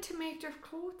you meant to make their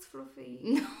clothes fluffy.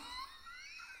 No.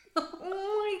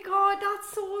 Oh my god,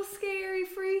 that's so scary,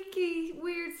 freaky,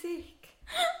 weird, sick.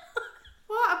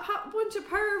 What a bunch of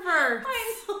perverts.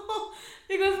 I know.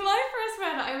 Because when I first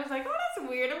read it, I was like, oh, that's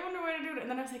weird. I wonder why they do it.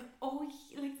 And then I was like, oh,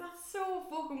 like, that's so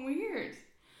fucking weird.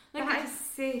 Like, that is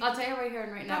sick. I'll tell you right here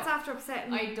and right now. That's after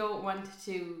upsetting me. I don't want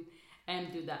to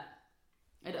do that.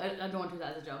 I don't want to do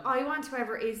that as a job. I want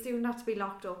whoever is doing that to be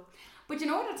locked up. But you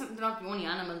know that's not the only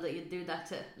animal that you do that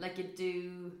to. Like you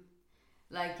do,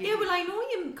 like you well, I know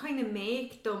you kind of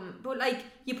make them, but like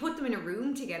you put them in a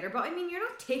room together. But I mean, you're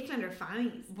not tickling their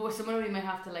fangs. But some of them might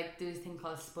have to like do this thing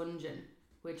called sponging,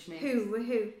 which makes who?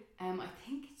 I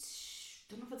think it's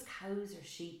don't know if it's cows or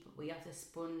sheep, but we have to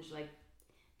sponge like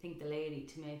the lady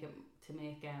to make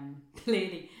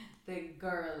the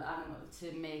girl animal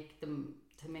to make the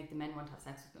men want to have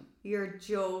sex with them. You're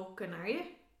joking, are you?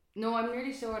 No, I'm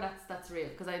really sure that's real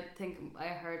because I think I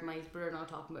heard my brother-in-law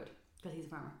talking about it because he's a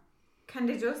farmer. Can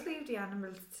they just leave the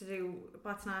animals to do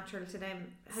what's natural to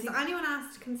them? Has anyone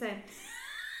asked consent?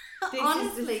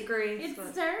 Honestly,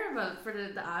 it's terrible for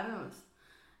the animals.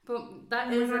 But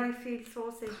that is I feel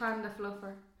so sick. Kind of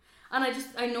fluffer. And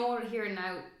I know here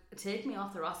now, take me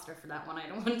off the roster for that one. I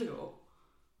don't want to go.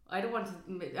 I don't want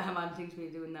to have anything to be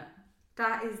doing that.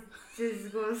 That is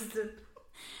disgusting.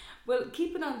 Well,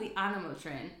 keeping on the animal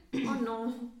train. Oh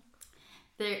no.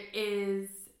 There is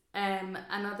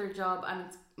another job and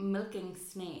it's milking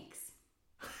snakes.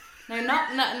 Now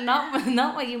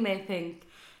not what you may think.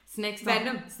 Snakes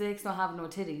don't have no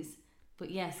titties. But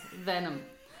yes, venom.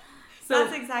 So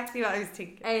that's exactly what I was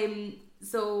thinking.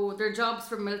 So there are jobs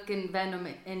for milking venom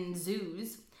in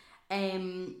zoos.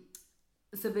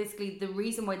 So basically, the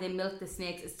reason why they milk the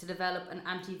snakes is to develop an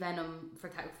anti-venom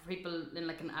for people in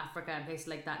Africa and places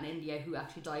like that in India who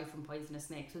actually die from poisonous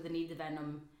snakes. So they need the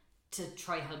venom to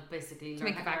try help basically to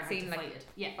make a vaccine to fight it.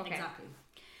 Yeah, okay. Exactly.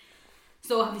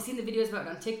 So have you seen the videos about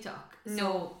it on TikTok?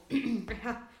 No.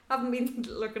 I haven't been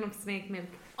looking up snake milk.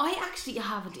 I actually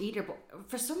haven't either, but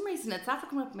for some reason it's after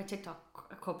coming up on my TikTok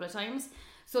a couple of times.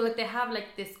 So they have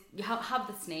this, you have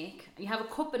the snake, you have a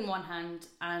cup in one hand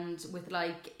and with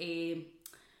a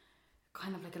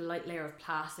kind of a light layer of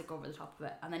plastic over the top of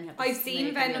it, and then you have the I've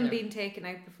seen venom being taken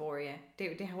out before, yeah.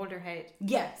 They hold their head.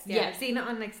 Yes, yeah. I've seen it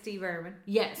on Steve Irwin.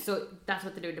 Yeah, so that's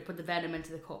what they do, they put the venom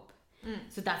into the cup.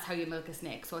 So that's how you milk a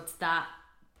snake. So it's that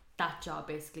job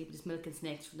basically, just milking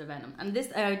snakes for the venom. And this,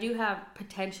 I do have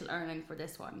potential earning for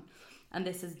this one, and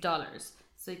this is dollars.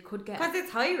 So you could get, because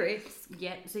it's high risk.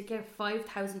 Yeah, so you get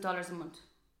 $5,000 a month,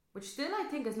 which still I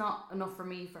think is not enough for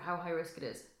me for how high risk it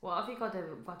is. Well, if you got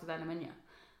the venom in you,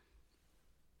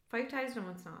 5,000 a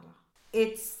month's not a lot.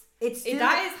 It's still,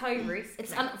 that is high risk.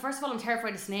 It's first of all, I'm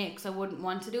terrified of snakes. I wouldn't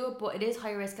want to do it, but it is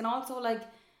high risk. And also,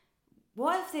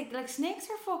 what if they snakes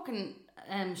are fucking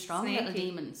strong Snaky. little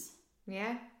demons?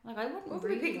 Yeah. I wouldn't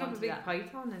really be picking want up a to big that.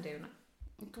 python and doing it.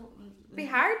 It'd be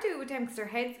hard to do it with them because their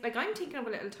heads. I'm thinking of a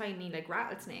little tiny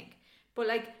rattlesnake, but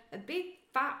a big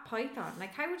fat python.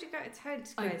 How would you get its head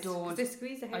squeezed? I don't. They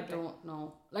squeeze the head. I don't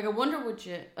know. I wonder, would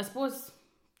you? I suppose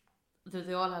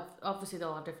they all have. Obviously, they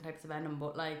all have different types of venom,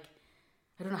 but I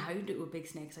don't know how you do it with big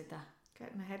snakes like that.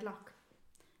 Get in a headlock,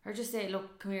 or just say,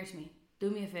 "Look, come here to me. Do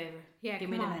me a favor. Yeah,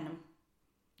 give me the venom.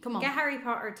 Come on. Get Harry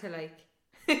Potter to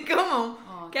come on.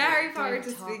 Oh, get Harry Potter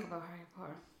to talk speak. about Harry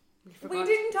Potter. We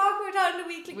didn't talk about that in the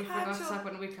weekly catch-up. We forgot to talk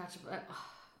about the weekly catch-up.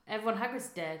 Everyone, Hagrid's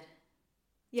dead.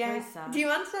 Yeah. Do you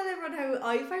want to tell everyone how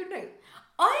I found out?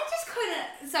 I just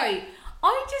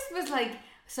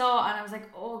saw and I was like,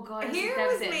 oh god. Here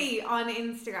was me on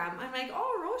Instagram. I'm like,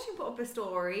 oh, Roisin put up a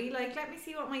story. Let me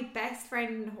see what my best friend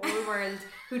in the whole world,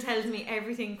 who tells me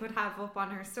everything, could have up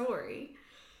on her story.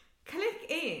 Click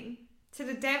in to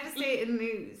the devastating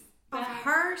news of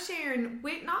her sharing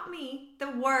with, not me, the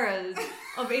world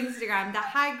of Instagram,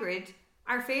 that Hagrid,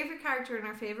 our favourite character in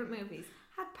our favourite movies,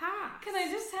 had passed. Can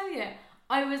I just tell you,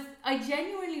 I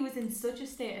genuinely was in such a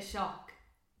state of shock.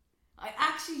 I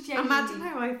actually genuinely... Imagine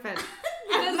how I felt.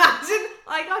 Imagine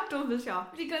I got double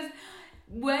shocked. Because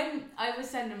when I was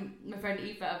sending my friend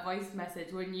Aoife a voice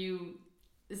message when you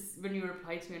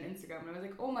replied to me on Instagram, and I was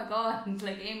like, oh my god, and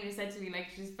Amy just said to me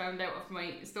she just found out of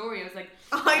my story. I was like,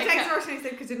 I texted her and I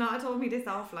said, could you not have told me this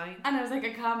offline? And I was like,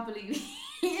 I can't believe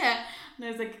yeah. And I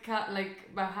was like,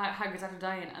 Hagrid's after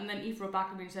dying. And then Aoife wrote back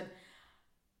to me and said,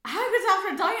 Hagrid's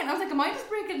after dying. I was like, am I just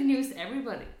breaking the news to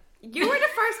everybody? You were the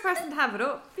first person to have it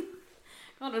up.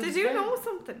 God, did you know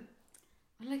something?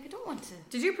 I don't want to.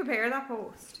 Did you prepare that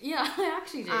post? Yeah, I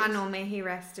actually did. Ah, no, may he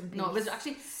rest in peace. No, it was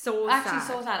actually so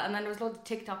sad. And then there was loads of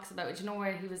TikToks about it. You know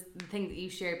where he was, the thing that you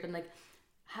shared, been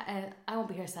I won't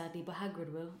be here sadly, but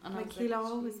Hagrid will. And he'll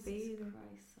always be there.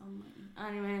 Christ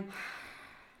almighty. Anyway,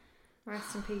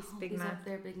 rest in peace, big he's man. Up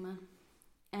there, big man.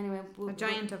 Anyway, a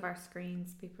giant of our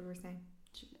screens, people were saying.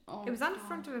 Oh, it was on the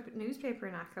front of a newspaper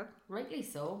in Ackle. Rightly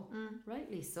so.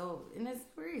 Rightly so. And it's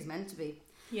where he's meant to be.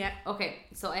 Yeah. Okay,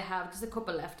 so I have just a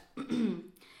couple left.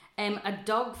 A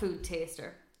dog food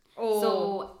taster. Oh.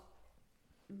 So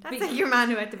that's like your man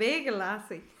who had the bagel last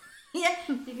week. Yeah,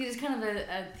 there's kind of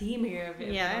a theme here of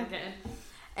it. Yeah.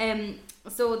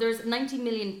 So there's 90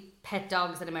 million pet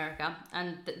dogs in America,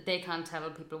 and they can't tell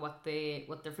people what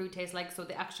their food tastes like. So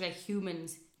they actually get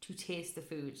humans to taste the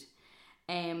food.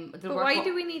 But why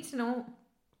do we need to know?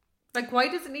 Why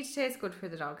does it need to taste good for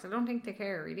the dogs? I don't think they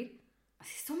care really.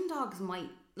 Some dogs might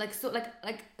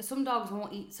some dogs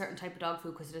won't eat certain type of dog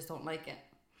food because they just don't like it.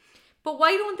 But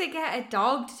why don't they get a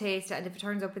dog to taste it, and if it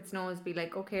turns up its nose, be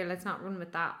like, okay, let's not run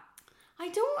with that? I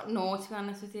don't know, to be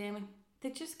honest with you, Amy. They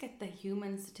just get the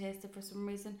humans to taste it for some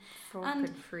reason. Fucking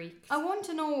freaks. I want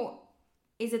to know,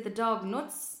 is it the dog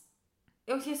nuts?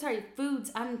 Okay, sorry,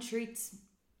 foods and treats.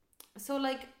 So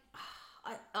like,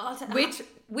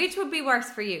 which would be worse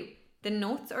for you? The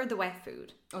nuts or the wet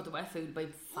food? Oh, the wet food by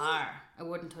far. I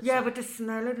wouldn't touch Yeah, that. but the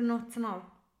smell of the nuts and all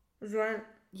as well.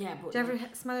 Yeah, but... Do you ever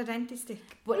smell a dentist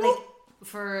stick? But like,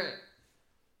 for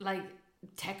like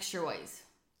texture wise.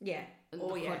 Yeah.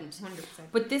 Oh yeah,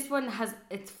 100%. But this one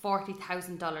it's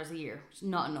 $40,000 a year. It's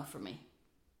not enough for me.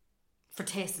 For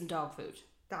tasting dog food.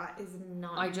 That is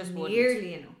not I just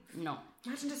nearly enough. No.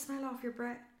 Imagine the smell off your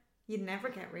breath. You'd never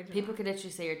get rid of it. People could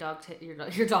literally say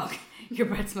your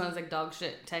breath smells like dog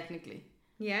shit, technically.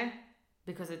 Yeah.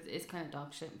 Because it is kind of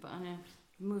dog shit. But anyway,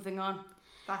 moving on.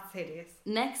 That's hideous.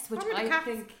 Next, which I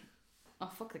think... Oh,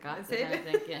 fuck the cats. I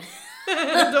think,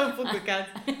 yeah. Don't fuck the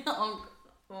cats.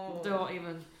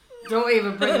 Don't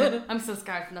even bring it. I'm so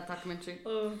scared from that documentary.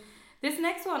 Oh. This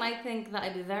next one I think that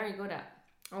I'd be very good at.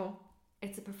 Oh.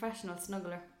 It's a professional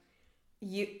snuggler.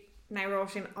 Now,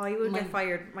 Roisin, I would get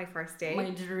fired my first day. My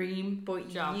dream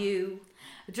job. A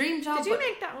dream job. Did you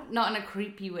make that one? Not in a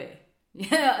creepy way.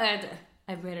 Yeah,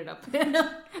 I made it up.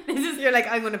 You're like,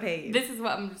 I'm going to pay you. This is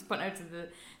what I'm just putting out to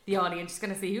the audience. Just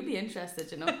going to see who'd be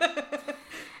interested, you know.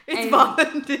 It's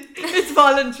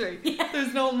voluntary. Yeah.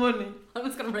 There's no money. I'm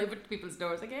just going to write up to people's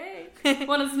doors like, hey,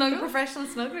 want to snuggle? Professional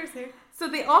snugglers here. So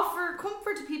they offer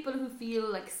comfort to people who feel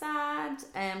like sad.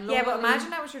 Yeah, but imagine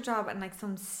that was your job and like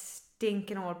some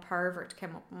stinking old pervert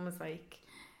came up and was like,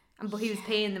 but he was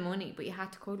paying the money, but you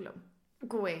had to cuddle him.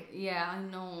 Go away. Yeah, I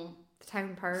know. The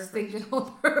town pervert. Stinking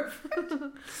old pervert.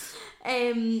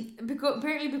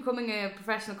 Apparently becoming a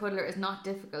professional cuddler is not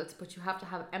difficult, but you have to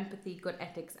have empathy, good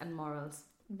ethics and morals.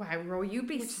 Wow, Ro, you'd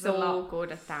be so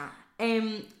good at that.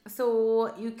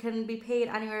 So you can be paid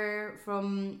anywhere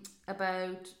from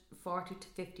about $40 to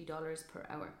 $50 per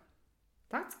hour.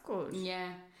 That's good.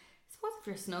 Yeah. Suppose if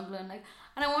you're snuggling, like,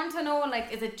 and I want to know,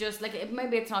 like, is it just like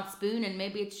maybe it's not spooning,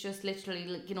 maybe it's just literally,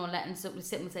 like, you know, letting somebody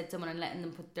sit beside someone and letting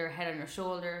them put their head on your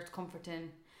shoulder,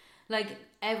 comforting, like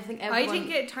everything. I think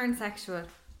it turns sexual.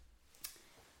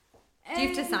 Do you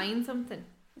have to sign something?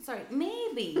 Sorry,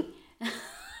 maybe.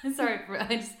 Sorry,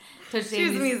 I just touched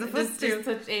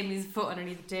touched Amy's foot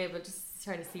underneath the table, just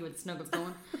trying to see where the snuggle's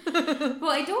going.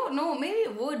 Well, I don't know. Maybe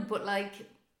it would, but like,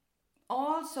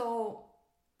 also,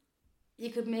 you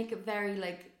could make it very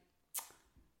like,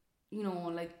 you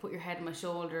know, like put your head on my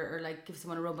shoulder or like give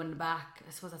someone a rub on the back.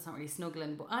 I suppose that's not really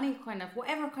snuggling, but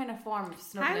whatever kind of form of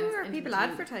snuggling. How are people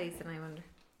advertising, I wonder?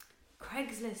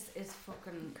 Craigslist is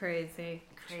fucking crazy.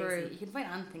 True. You can find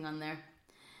anything on there.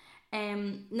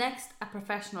 Next, a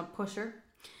professional pusher.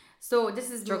 So this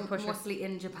is mostly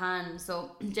in Japan.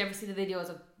 So do you ever see the videos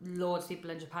of loads of people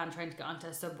in Japan trying to get onto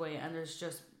a subway, and there's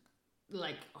just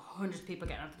like hundreds of people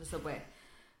getting onto the subway.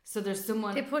 So there's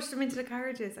someone, they push them into the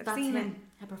carriages. I've seen him.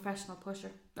 A professional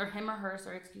pusher, or him or her,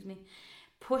 sorry, excuse me.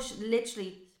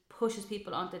 Literally pushes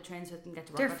people onto the train so they can get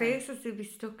to work. Their faces will be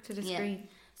stuck to the screen.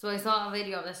 So I saw a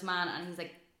video of this man and he's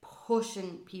like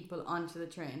pushing people onto the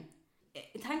train.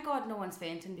 Thank God no one's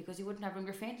fainting, because you wouldn't have room.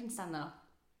 You're fainting standing up.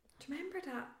 Do you remember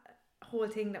that whole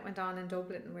thing that went on in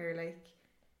Dublin where like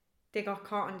they got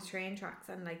caught on the train tracks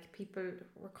and like people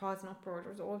were causing uproar?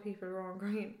 There was all people were on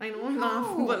green. I know I'm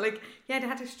laughing, but like, yeah, they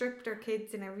had to strip their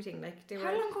kids and everything. Like they were.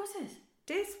 How long was it?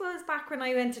 This was back when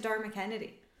I went to Dermot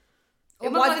Kennedy. It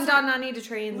wasn't on any of the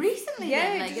trains recently.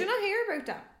 Yeah, then, did you not hear about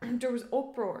that? There was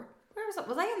uproar. Where was that?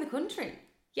 Was I in the country?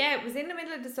 Yeah, it was in the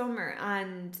middle of the summer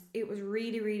and it was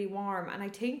really, really warm, and I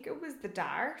think it was the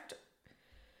Dart.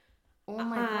 Oh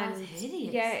my God, it's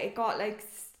hideous. Yeah, it got like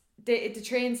the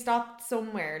train stopped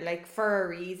somewhere like for a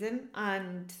reason,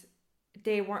 and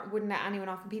they wouldn't let anyone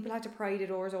off, and people had to pry the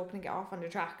doors open and get off on the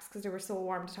tracks because they were so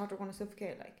warm. They thought they were going to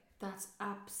suffocate. Like, that's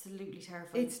absolutely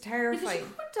terrifying. It's terrifying. Because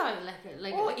you could die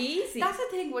like oh, easy. That's the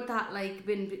thing with that, like,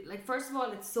 first of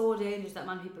all, it's so dangerous that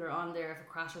people are on there if a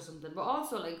crash or something, but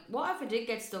also, like, what if it did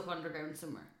get stuck underground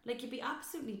somewhere? Like, you'd be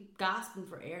absolutely gasping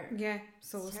for air. Yeah,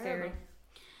 so it's scary. Terrible.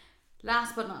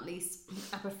 Last but not least,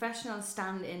 a professional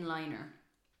stand-in liner.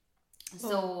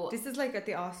 So this is like at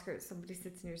the Oscars, somebody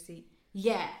sits in your seat.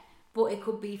 Yeah, but it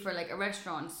could be for like a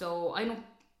restaurant. So I know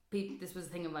this was a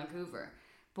thing in Vancouver,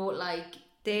 but like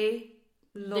they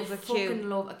love a queue. Fucking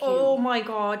love a queue. Oh my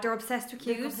God, they're obsessed with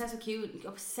queues. They're obsessed with queue.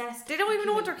 Obsessed. They don't even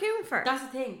know what they're queuing for. That's the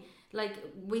thing. Like,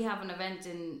 we have an event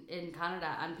in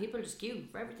Canada and people just queue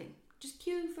for everything. Just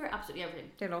queue for absolutely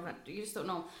everything. They love it. You just don't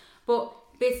know. But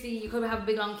basically, you could have a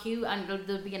big long queue and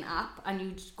there'll be an app and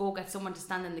you'd go get someone to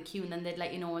stand in the queue and then they'd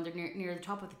let you know when they're near the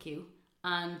top of the queue,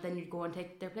 and then you'd go and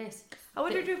take their place. I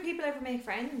wonder, do people ever make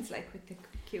friends like with the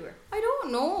cure? I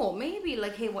don't know. Maybe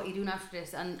like, hey, what are you doing after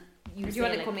this? And do you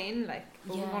want to come in? Like,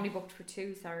 we've only booked for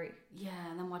 2. Sorry. Yeah,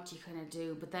 and then what do you kind of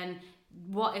do? But then,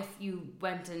 what if you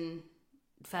went and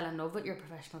fell in love with your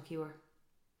professional cure?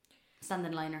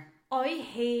 Standing liner. I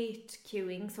hate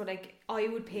queuing, so like I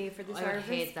would pay for the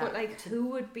service, but like who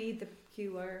would be the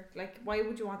queuer? Like, why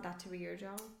would you want that to be your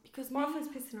job? Because what if it's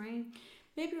pissing rain?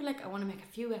 Maybe you're like, I want to make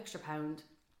a few extra pound.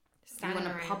 I'm going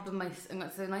to pop in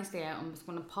it's a nice day out. I'm just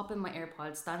going to pop in my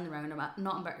AirPods, stand around. I'm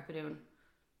not better for doing.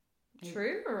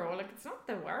 True, or like it's not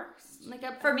the worst.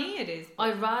 Like for me, it is.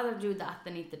 I'd rather do that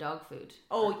than eat the dog food.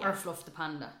 Or fluff the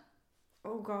panda.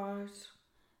 Oh God.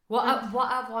 What out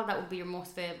of all that would be your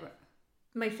most favourite?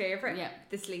 My favourite? Yeah.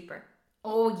 The sleeper.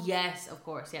 Oh yes, of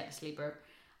course, yeah, the sleeper.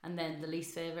 And then the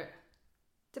least favourite?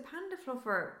 The panda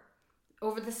fluffer.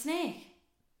 Over the snake?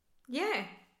 Yeah.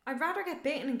 I'd rather get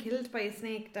bitten and killed by a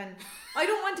snake than... I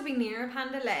don't want to be near a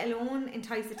panda, let alone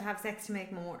entice it to have sex to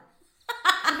make more.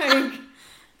 Like,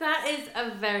 that is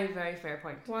a very, very fair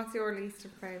point. What's your least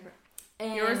favourite?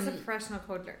 Yours a professional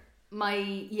cuddler.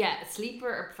 Sleeper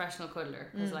or professional cuddler.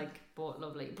 Because like, both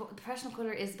lovely. But professional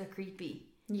cuddler is a bit creepy.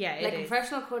 Yeah, it like is. A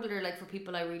professional cuddler, like for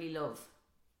people I really love.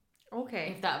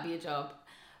 Okay. If that would be a job.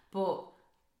 But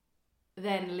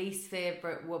then least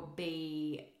favourite would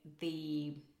be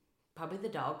probably the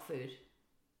dog food.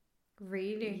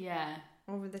 Really? Yeah.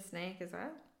 Over the snake as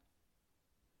well?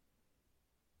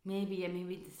 Maybe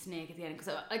the snake at the end.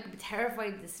 Because I'd be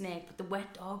terrified of the snake, but the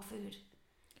wet dog food.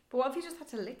 But what if you just had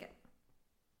to lick it?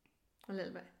 A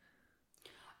little bit.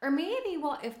 Or maybe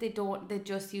what if they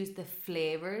just use the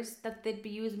flavours that they'd be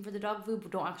using for the dog food,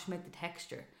 but don't actually make the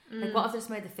texture. Like what if they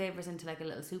just made the flavours into like a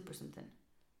little soup or something?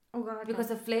 Oh God. Because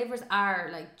the flavours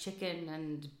are like chicken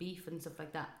and beef and stuff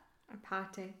like that. Or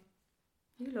pate.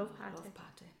 You love pate. I love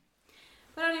pate.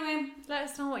 But anyway, let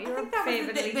us know what your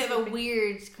favourite was a bit of a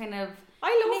weird kind of...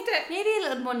 I loved it. Maybe a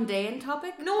little mundane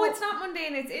topic. No, it's not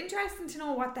mundane. It's interesting to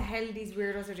know what the hell these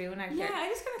weirdos are doing out there. Yeah, I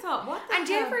just kind of thought, what the hell? And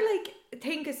do you ever like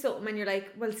think of something and you're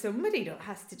like, well, somebody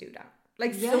has to do that.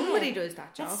 Like somebody does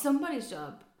that job. It's somebody's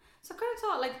job. So I kind of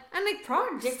thought like... And like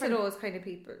props to those kind of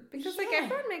people. Because like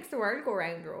everyone makes the world go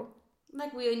round, bro.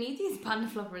 Like we need these panda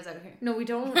fluffers out here. No, we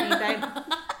don't need them.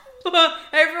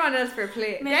 Everyone else for a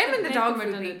play. Them and the dog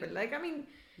food people. Like, I mean...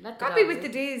 Probably with the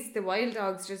days, the wild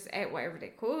dogs just ate whatever they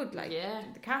could, like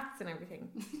the cats and everything.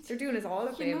 They're doing us all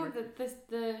a favour. You know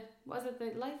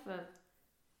the life of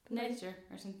nature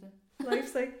or something?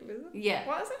 Life cycle, is it? Yeah.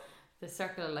 What is it? The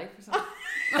circle of life or something.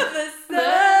 The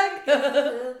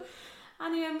circle.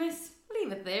 Anyway, miss,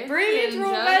 leave it there. Brilliant,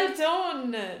 well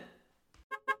done.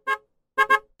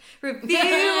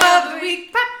 Review of the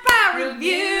week, Papa.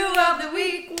 Review of the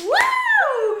week.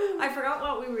 Woo! I forgot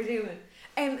what we were doing.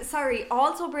 Sorry,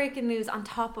 also breaking news on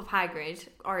top of Hagrid,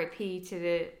 RIP to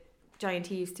the giant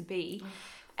he used to be.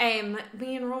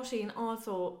 Me and Roisin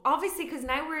also, obviously because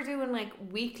now we're doing like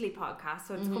weekly podcasts,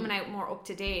 so it's coming out more up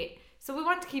to date. So we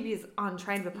want to keep you on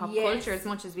trend with pop culture as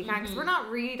much as we can, because we're not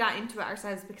really that into it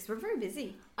ourselves because we're very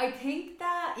busy. I think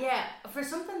that, for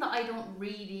something that I don't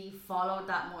really follow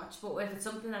that much, but if it's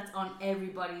something that's on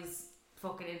everybody's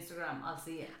fucking Instagram, I'll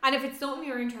see it. And if it's something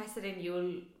you're interested in,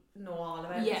 you'll know all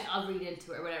about it. Yeah, I'll read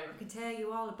into it or whatever. I can tell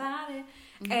you all about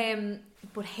it.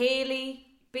 But Hailey,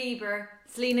 Bieber,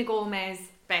 Selena Gomez,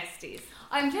 besties.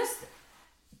 I'm just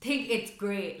think it's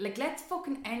great. Like, let's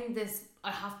fucking end this. I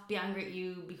have to be angry at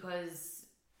you because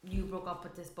you broke up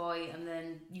with this boy and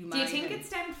then you married him. Do you think it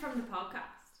stemmed from the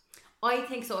podcast? I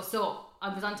think so. So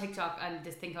I was on TikTok and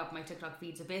this thing up my TikTok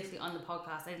feed. So basically on the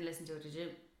podcast, I didn't listen to it. Did you?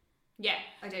 Yeah,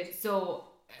 I did. So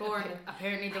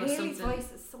apparently there was Hailey's something.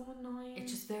 voice is so annoying.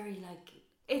 It's just very like.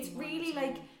 It's really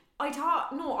like. I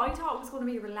thought it was going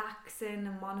to be relaxing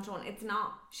and monotone. It's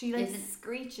not. She like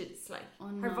screeches like.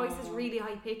 Oh, her voice is really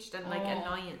high pitched and like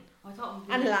annoying. I thought it would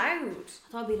be and like, loud.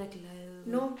 I thought it'd be like loud.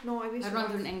 No, I wish. I'd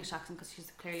rather do an English accent because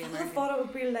she's clearly American. I thought it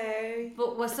would be loud.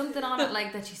 But was something on it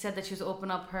like that she said that she was opening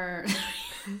up her.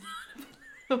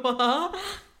 What?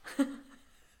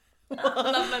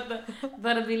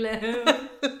 That'd be loud.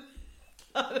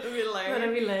 That'd be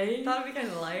loud. That'd be kind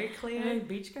of loud, clean.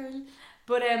 Beach girl.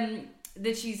 But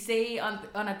did she say on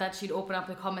it that she'd open up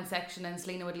the comment section and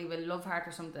Selena would leave a love heart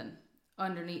or something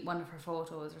underneath one of her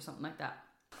photos or something like that?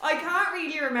 I can't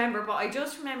really remember, but I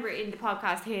just remember in the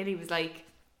podcast Hailey was like,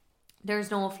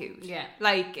 "There's no feud. Yeah,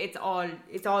 like it's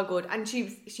all good." And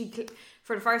she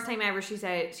for the first time ever, she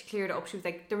said she cleared it up. She was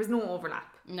like, "There was no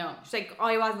overlap." No, she's like,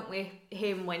 "I wasn't with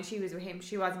him when she was with him.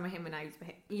 She wasn't with him when I was with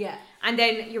him." Yeah. And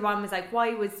then your mom was like,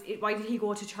 "Why did he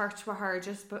go to church with her?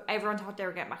 But everyone thought they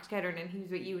were getting back together, and then he was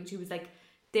with you." And she was like,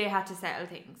 "They had to settle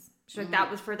things." She's like,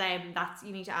 "That was for them.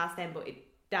 You need to ask them." But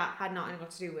that had nothing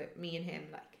got to do with me and him.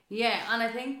 Like, yeah, and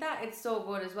I think that it's so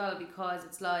good as well because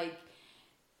it's like,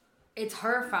 it's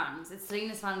her fans. It's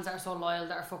Selena's fans that are so loyal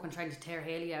that are fucking trying to tear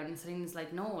Hailey out, and Selena's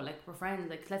like, no, like, we're friends.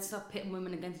 Like, let's stop pitting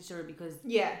women against each other because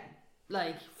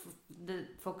like the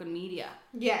fucking media.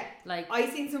 Yeah. Like, I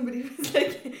seen somebody who was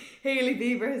like, Hailey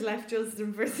Bieber has left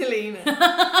Justin for Selena.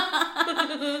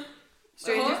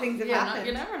 Stranger things have happened.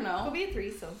 You never know. Could be a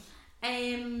threesome.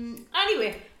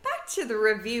 Anyway, back to the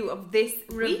review of this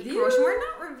week, Crush. We're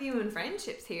not reviewing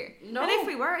friendships here. No. And if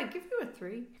we were, I'd give you a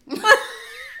 3.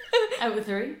 Out of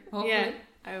 3? Hopefully. Yeah.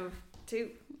 Out of 2.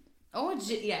 Oh,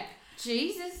 yeah.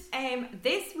 Jesus.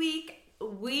 This week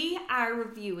we are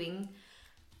reviewing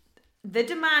the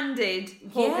demanded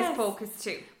Hocus Pocus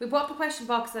 2. We bought the question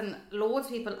box and loads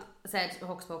of people said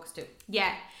Hocus Pocus 2.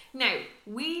 Yeah. Now,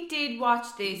 we did watch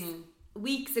this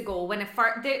weeks ago when it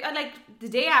like the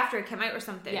day after it came out or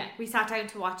something. Yeah. We sat down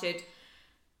to watch it.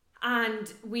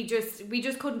 And we just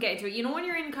couldn't get into it. You know when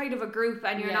you're in kind of a group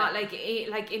and you're not like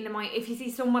in the mind. If you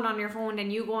see someone on your phone, then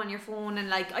you go on your phone and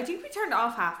like I think we turned it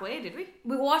off halfway. Did we?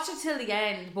 We watched it till the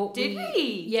end, but did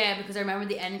we? Yeah, because I remember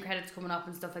the end credits coming up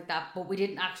and stuff like that. But we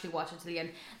didn't actually watch it till the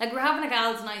end. Like we're having a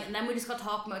gals night, and then we just got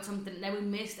talking about something, and then we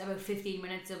missed about 15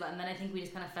 minutes of it, and then I think we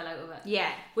just kind of fell out of it.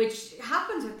 Yeah, which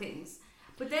happens with things.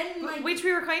 But then, like, which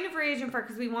we were kind of raging for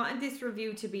because we wanted this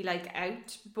review to be like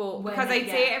out, but because I'd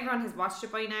say everyone has watched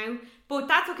it by now. But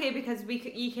that's okay because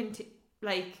you can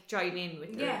like join in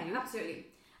with the review. Yeah, absolutely.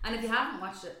 And if you haven't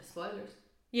watched it, spoilers.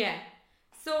 Yeah.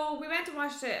 So we went and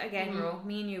watched it again, Ro.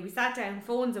 Me and you. We sat down,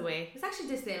 phones away. It was actually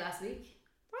this day last week.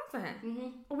 Was it?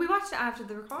 Well, we watched it after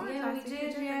the recording. Yeah, we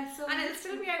did. Yeah. So and it'll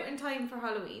still be out in time for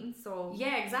Halloween. So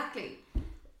yeah, exactly.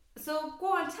 So go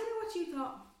on, tell me what you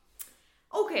thought.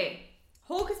 Okay.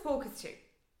 Hocus Pocus 2.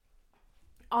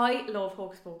 I love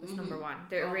Hocus Pocus number 1.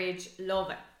 The Rage, love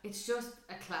it. It's just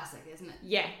a classic, isn't it?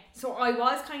 Yeah. So I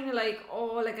was kind of like,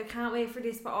 oh, like I can't wait for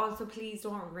this, but also please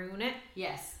don't ruin it.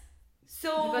 Yes.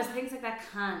 So because things like that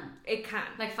can. It can.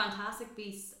 Like Fantastic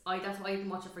Beasts, that's why I didn't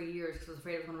watch it for years because I was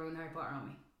afraid it was going to ruin Harry Potter on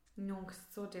me. No, because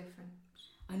it's so different.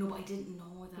 I know, but I didn't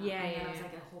know that. Yeah, and yeah. I was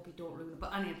like, I hope you don't ruin it.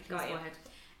 But anyway, please go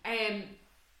ahead.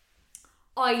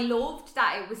 I loved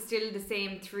that it was still the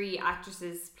same 3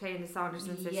 actresses playing the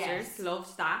Saunderson sisters. Yes.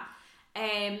 Loved that.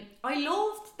 I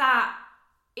loved that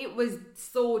it was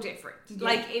so different. Yeah.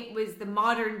 Like it was the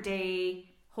modern day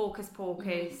Hocus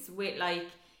Pocus with like,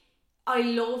 I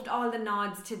loved all the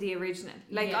nods to the original.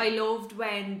 Like I loved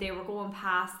when they were going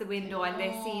past the window and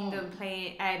they seen them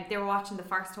playing. They were watching the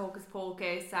first Hocus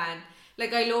Pocus, and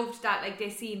like I loved that like they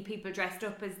seen people dressed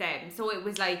up as them. So it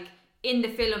was like in the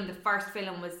film, the first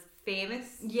film was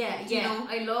famous. Yeah, you know?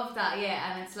 I love that.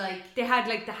 Yeah, and it's like they had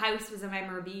like the house was a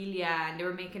memorabilia and they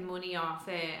were making money off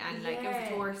it, and like it was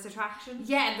a tourist attraction.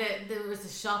 Yeah, there was a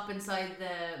shop inside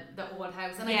the old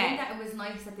house, and I think that it was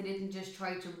nice that they didn't just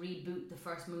try to reboot the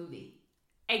first movie.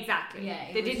 Exactly.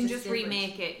 Yeah, they didn't just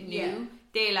remake it new. Yeah.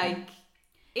 They like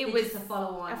it was just a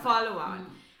follow on. A follow on.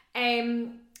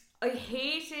 I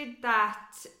hated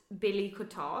that Billy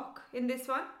could talk in this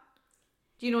one.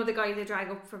 Do you know the guy they drag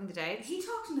up from the dead? He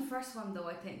talked in the first one though,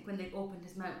 I think, when they opened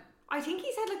his mouth. I think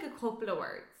he said like a couple of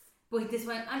words. But this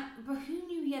one, but who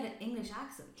knew he had an English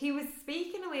accent? He was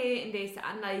speaking away in this,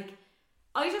 and like,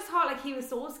 I just thought like he was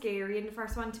so scary in the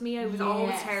first one to me. I was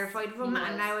always terrified of him,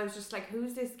 and now I was just like,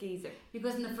 who's this geezer?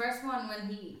 Because in the first one, when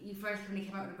he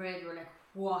came out of the grave, you were like,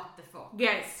 what the fuck?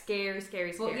 Yeah, scary.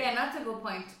 But yeah, that's a good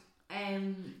point.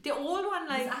 The old one,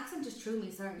 like, his accent just threw me,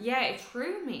 sorry. Yeah, it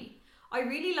threw me. I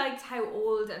really liked how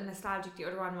old and nostalgic the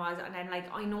other one was, and then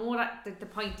like I know that the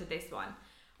point of this one,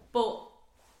 but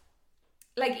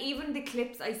like even the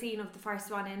clips I seen of the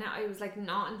first one in it, I was like,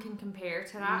 nothing can compare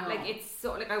to that. No. Like it's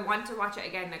so like I want to watch it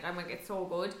again. Like I'm like, it's so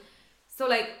good. So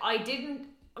like I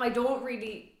don't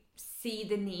really see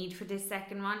the need for this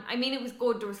second one. I mean, it was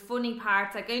good. There was funny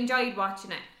parts. Like I enjoyed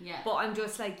watching it. Yeah. But I'm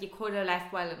just like, you could have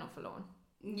left well enough alone.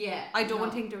 Yeah. I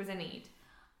don't think there was a need.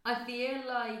 I feel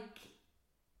like.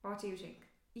 What do you think?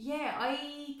 Yeah,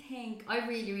 I think I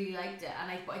really, really liked it, and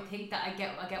I think that I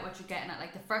get what you're getting at.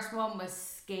 Like the first one was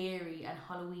scary and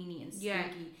Halloweeny and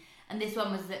spooky, and this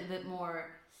one was a little bit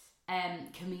more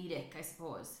comedic, I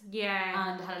suppose.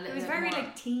 Yeah, and had a little. It was bit very more,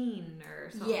 like teen or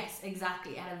something. Yes,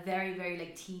 exactly. It had a very, very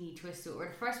like teeny twist to it. Where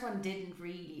the first one didn't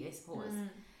really, I suppose.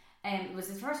 It was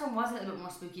the first one was a little bit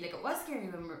more spooky. Like it was scary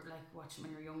when we were like watching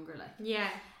when you were younger, like. Yeah.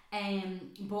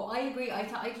 But I agree. I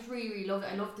just really, really loved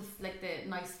it. I loved the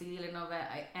nice feeling of it.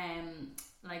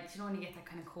 Like, you know when you get that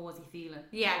kind of cozy feeling.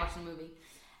 Yeah. Watching a movie.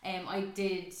 I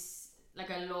did like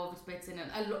I loved bits in it.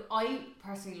 I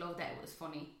personally loved that it was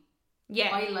funny.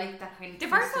 Yeah. I like that kind of The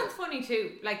first one's funny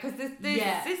too. Like, because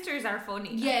the sisters are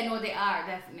funny. Yeah, no, they are,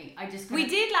 definitely. We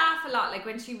did laugh a lot, like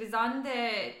when she was on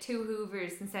the 2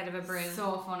 hoovers instead of a broom.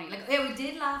 So funny. Like, yeah, we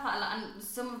did laugh at a lot, and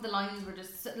some of the lines were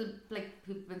just, like,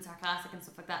 people been sarcastic and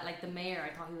stuff like that. Like, the mayor,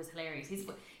 I thought he was hilarious.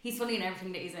 He's funny in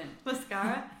everything that he's in.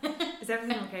 Mascara? Is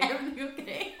everything okay? Everything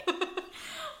okay?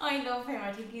 I love him.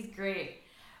 I think he's great.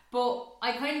 But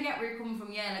I kind of get where you're coming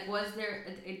from. Yeah, like, was there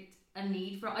a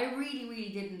need for it? I really, really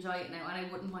did enjoy it now, and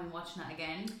I wouldn't mind watching it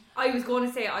again. I was going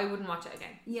to say I wouldn't watch it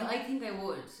again. Yeah, I think I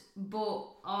would, but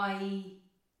I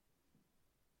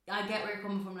get where you're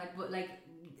coming from. Like, but like,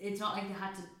 it's not like they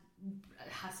had to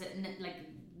like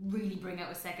really bring out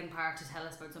a second part to tell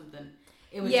us about something.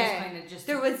 It was just kind of just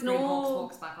there was no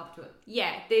hocus back up to it.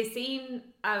 Yeah, they seen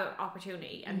an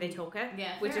opportunity and they took it.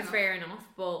 Yeah, which is fair enough.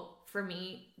 But for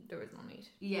me, there was no need.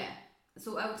 Yeah.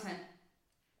 So out of 10.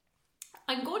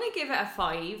 I'm going to give it a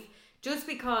 5 just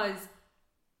because,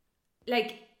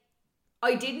 like,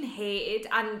 I didn't hate it,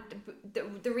 and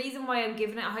the reason why I'm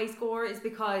giving it a high score is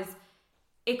because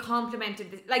it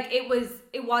complemented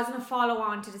it wasn't a follow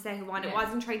on to the second one. It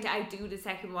wasn't trying to outdo the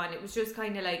second one. It was just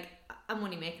kind of like a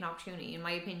money making opportunity, in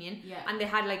my opinion. Yeah. And they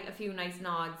had like a few nice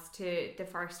nods to the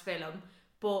first film,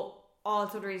 but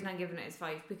also the reason I'm giving it is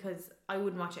 5 because I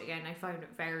wouldn't watch it again. I found it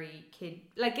very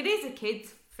it is a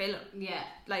kids film. Yeah.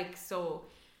 Like, so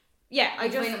yeah, I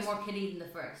just find it more kiddie than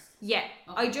the first. Yeah.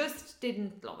 Okay. I just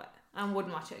didn't love it and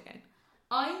wouldn't watch it again.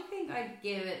 I think I'd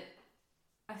give it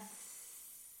a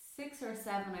 6 or a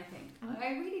 7, I think.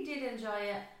 I really did enjoy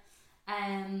it.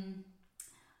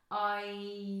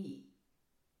 I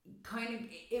kind of,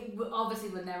 it obviously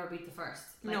will never beat the first.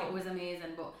 Like, no. It was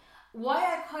amazing, but why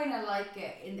I kind of like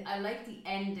it, I like the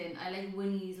ending. I like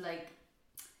Winnie's, like,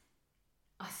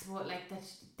 I suppose, like, the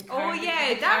character. Oh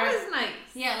yeah, that was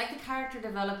nice. Yeah, like the character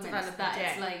development that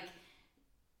it's like,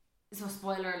 so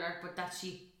spoiler alert, but that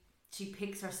she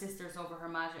picks her sisters over her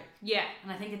magic. Yeah.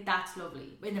 And I think that's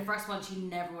lovely. In the first one, she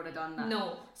never would have done that.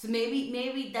 No. So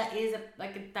maybe that is a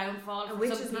downfall for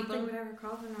some people. Nothing would ever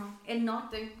cross her now. And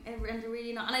nothing. And they're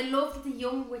really not. And I love that the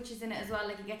young witches in it as well.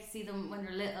 Like, you get to see them when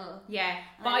they're little. Yeah.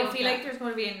 But I feel like there's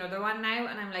going to be another one now,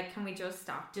 and I'm like, can we just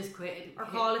stop? Just quit. Or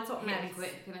call it something else.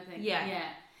 Quit kind of thing. Yeah. Yeah.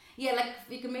 Yeah, like,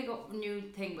 you can make up a new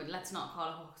thing, but let's not call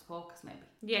it Hocus Pocus, maybe.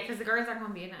 Yeah, because the girls aren't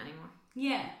going to be in it anymore.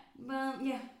 Yeah. Well,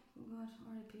 yeah. Oh God,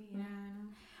 R.I.P. Yeah, I know.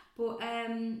 But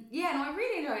yeah, no, I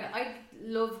really enjoyed it. I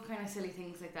love kind of silly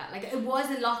things like that. Like, it was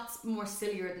a lot more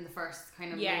sillier than the first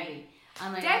kind of movie.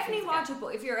 And I definitely watch it,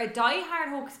 but if you're a die-hard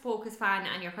Hocus Pocus fan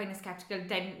and you're kind of skeptical,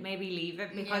 then maybe leave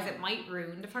it because it might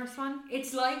ruin the first one.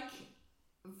 It's like,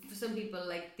 for some people,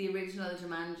 like, the original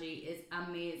Jumanji is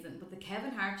amazing, but the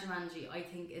Kevin Hart Jumanji, I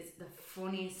think, is the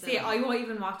funniest. See, I won't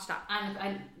even watch that.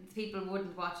 And people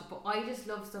wouldn't watch it, but I just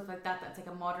love stuff like that. That's like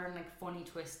a modern, like, funny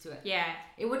twist to it. Yeah.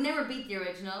 It would never beat the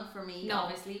original for me,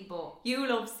 obviously, but you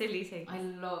love silly things. I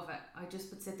love it. I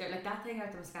just would sit there, like that thing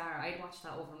out the mascara, I'd watch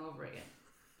that over and over again.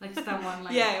 Like, just that one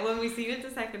line. Yeah, when we seen it the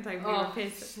second time, we were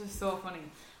pissed. It was so funny.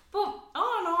 But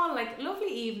all in all, like, lovely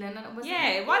evening, and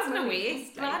it wasn't a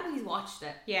waste. Glad we watched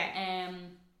it. Yeah.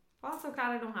 Also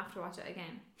glad I don't have to watch it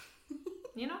again.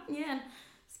 You know? Yeah.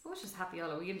 I suppose just happy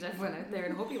Halloween to everyone out there,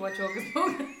 and hope you watch Hocus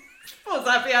Pocus. Suppose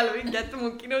happy Halloween, get the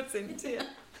monkey nuts into you.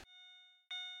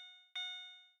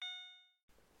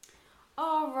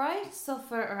 Alright, so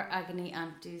for our Agony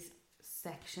Aunties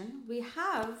section, we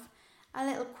have a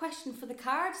little question for the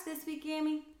cards this week,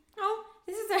 Amy. Oh,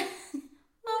 this is our...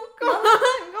 Go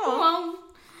on.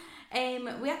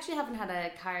 We actually haven't had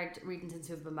a card reading since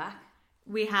we've been back.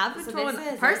 We have. So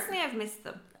personally, I've missed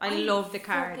them. I love the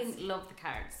cards. I love the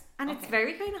cards. And it's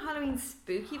very kind of Halloween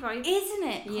spooky vibe. Isn't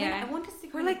it? Yeah. I want to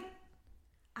see... We're like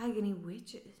agony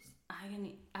witches.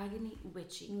 Agony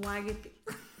witchy.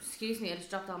 Excuse me, I just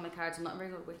dropped all my cards. I'm not a very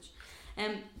good witch.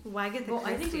 Wagget the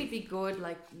I think we'd be good,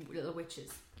 like, little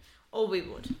witches. Oh, we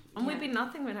would. And we'd be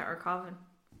nothing without our coven.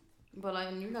 Well,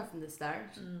 I knew that from the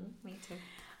start. Me too.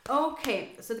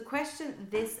 Okay, so the question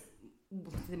this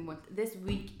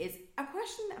week is a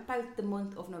question about the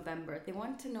month of November. They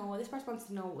want to know, this person wants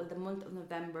to know, will the month of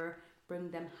November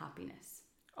bring them happiness?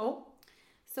 Oh.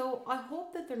 So I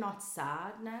hope that they're not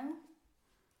sad now.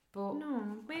 But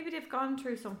no, maybe they've gone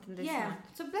through something this month.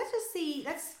 So let's just see,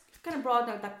 let's kind of broaden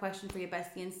out that question for you,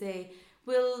 Bestie, and say,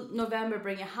 will November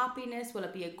bring you happiness? Will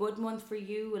it be a good month for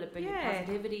you? Will it bring you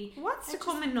positivity? What's to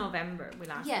come in November? We'll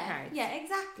ask the cards. Yeah,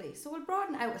 exactly. So we'll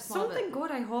broaden out a small something bit.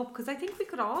 Good, I hope, because I think we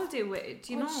could all do it.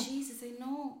 Do you know? Oh, Jesus, I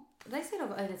know. Did I say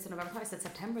it's November? I thought I said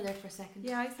September there for a second.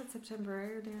 Yeah, I said September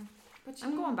earlier. But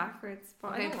I'm going backwards,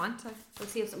 but I don't want to.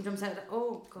 Let's see if something jumps out.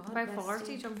 Oh, God. About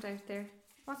 40 jumped out there.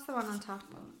 What's the one on top?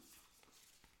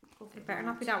 It better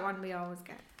not be that one we always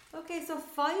get. Okay, so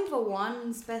 5 of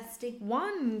wands, bestie.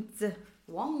 Wands.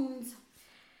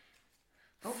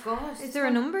 Oh gosh. Is there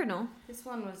a number? No. This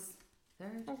one was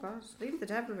third. Oh gosh. Leave the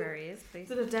devil where he is, please.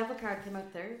 So the devil card came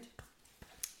out third.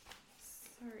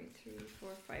 Sorry, 3, 4,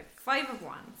 5. 5 of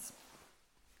wands.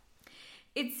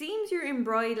 It seems you're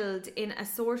embroiled in a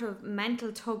sort of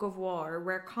mental tug of war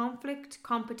where conflict,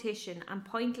 competition and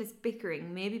pointless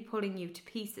bickering may be pulling you to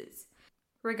pieces.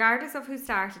 Regardless of who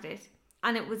started it,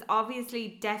 and it was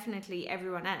obviously definitely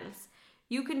everyone else,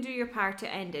 you can do your part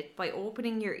to end it by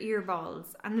opening your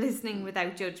earballs and listening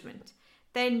without judgment,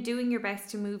 then doing your best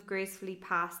to move gracefully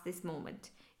past this moment.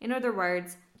 In other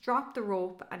words, drop the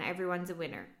rope and everyone's a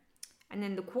winner. And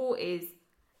then the quote is,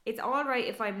 "It's all right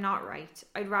if I'm not right.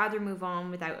 I'd rather move on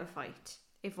without a fight,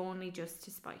 if only just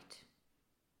to spite."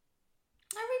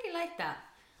 I really like that.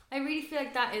 I really feel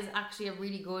like that is actually a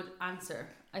really good answer.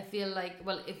 I feel like,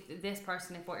 well, if this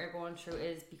person, if what you're going through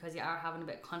is because you are having a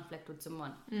bit of conflict with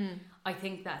someone, I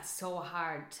think that's so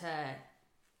hard to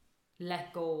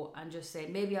let go and just say,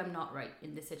 maybe I'm not right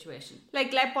in this situation.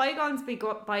 Like, let bygones be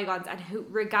bygones, and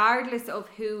regardless of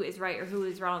who is right or who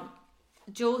is wrong,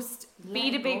 just be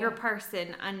the bigger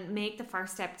person and make the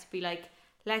first step to be like,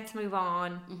 let's move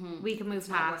on. We can move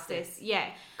past this. Yeah,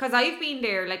 because I've been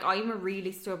there. Like, I'm a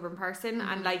really stubborn person,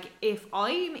 and like, if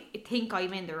I think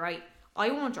I'm in the right, I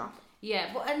won't drop it.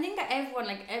 Yeah, but I think that everyone,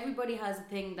 like, everybody has a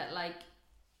thing that, like,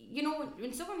 you know,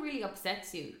 when someone really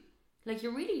upsets you, like,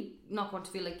 you're really not going to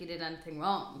feel like you did anything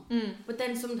wrong. But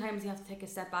then sometimes you have to take a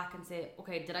step back and say,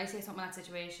 okay, did I say something in that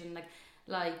situation?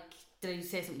 Like did I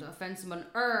say something to offend someone,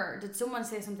 or did someone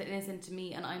say something innocent to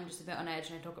me and I'm just a bit on edge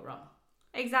and I took it wrong?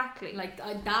 Exactly. Like,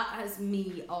 that has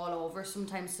me all over.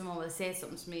 Sometimes someone will say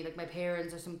something to me, like my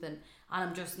parents or something, and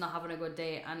I'm just not having a good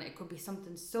day, and it could be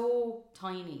something so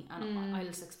tiny and I'll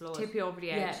just explode. Tip you over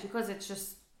the edge. Yeah, because it's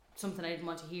just something I didn't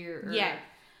want to hear. Yeah.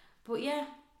 But yeah,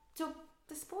 so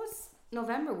I suppose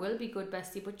November will be good,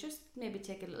 bestie, but just maybe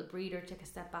take a little breather, take a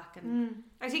step back. And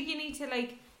I think you need to,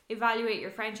 like, evaluate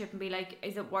your friendship and be like,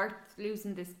 is it worth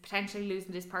potentially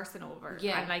losing this person over?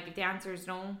 Yeah. And like, if the answer is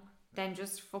no, then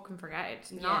just fucking forget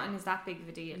it. Nothing is that big of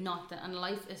a deal. Nothing. And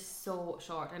life is so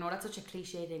short. I know that's such a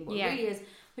cliche thing, but it really is.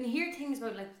 When you hear things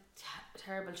about, like,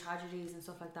 terrible tragedies and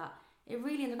stuff like that, it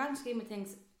really, in the grand scheme of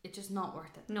things, it's just not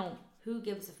worth it. No. Who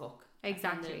gives a fuck?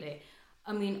 Exactly.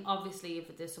 I mean, obviously,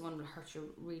 if there's someone who hurt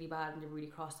you really bad and they really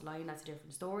crossed the line, that's a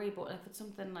different story. But if it's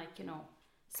something like, you know,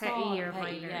 petty or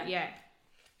minor,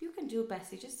 you can do it,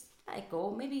 bestie. Just let it go.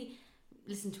 Maybe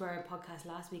listen to our podcast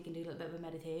last week and do a little bit of a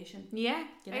meditation. Yeah,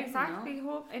 exactly.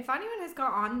 Hope if anyone has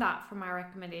got on that from our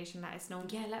recommendation, let us know.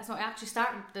 Yeah, let us know. I actually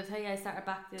started. Did I tell you I started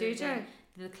back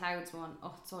the clouds one?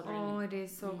 Oh, it's so dreamy. Oh, it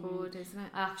is so good, isn't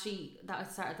it? I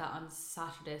started that on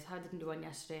Saturday, so I didn't do one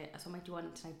yesterday, so I might do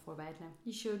one tonight before bed now.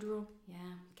 You should, Ro. Yeah,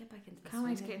 get back into this. Can't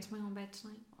wait to get into my own bed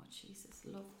tonight. Oh Jesus,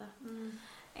 love that.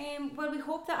 Well, we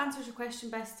hope that answers your question,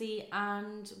 bestie,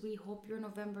 and we hope your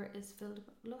November is filled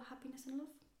with happiness and love.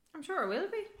 I'm sure it will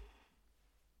be.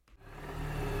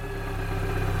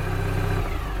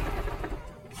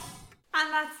 And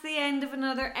that's the end of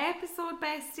another episode,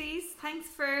 besties. Thanks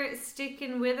for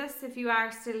sticking with us if you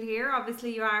are still here.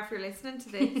 Obviously you are if you're listening to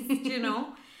this, you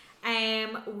know.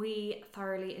 We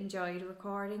thoroughly enjoyed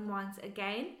recording once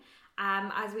again.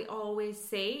 As we always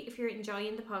say, if you're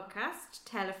enjoying the podcast,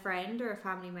 tell a friend or a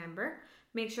family member.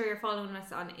 Make sure you're following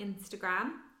us on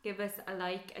Instagram. Give us a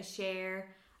like, a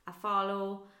share, a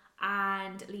follow,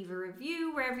 and leave a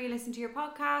review wherever you listen to your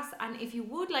podcast. And if you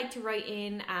would like to write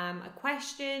in a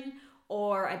question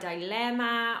or a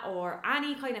dilemma or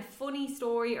any kind of funny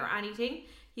story or anything,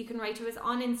 you can write to us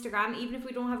on Instagram. Even if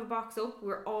we don't have a box up,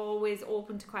 we're always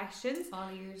open to questions.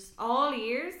 All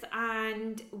ears.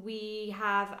 And we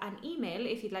have an email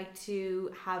if you'd like to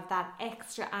have that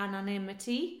extra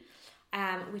anonymity,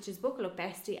 which is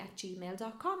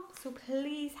buckleupbestie@gmail.com. So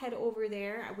please head over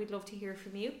there. We'd love to hear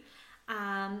from you.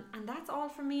 And that's all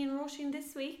from me and Roisin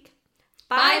this week.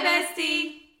 Bye,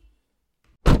 bestie!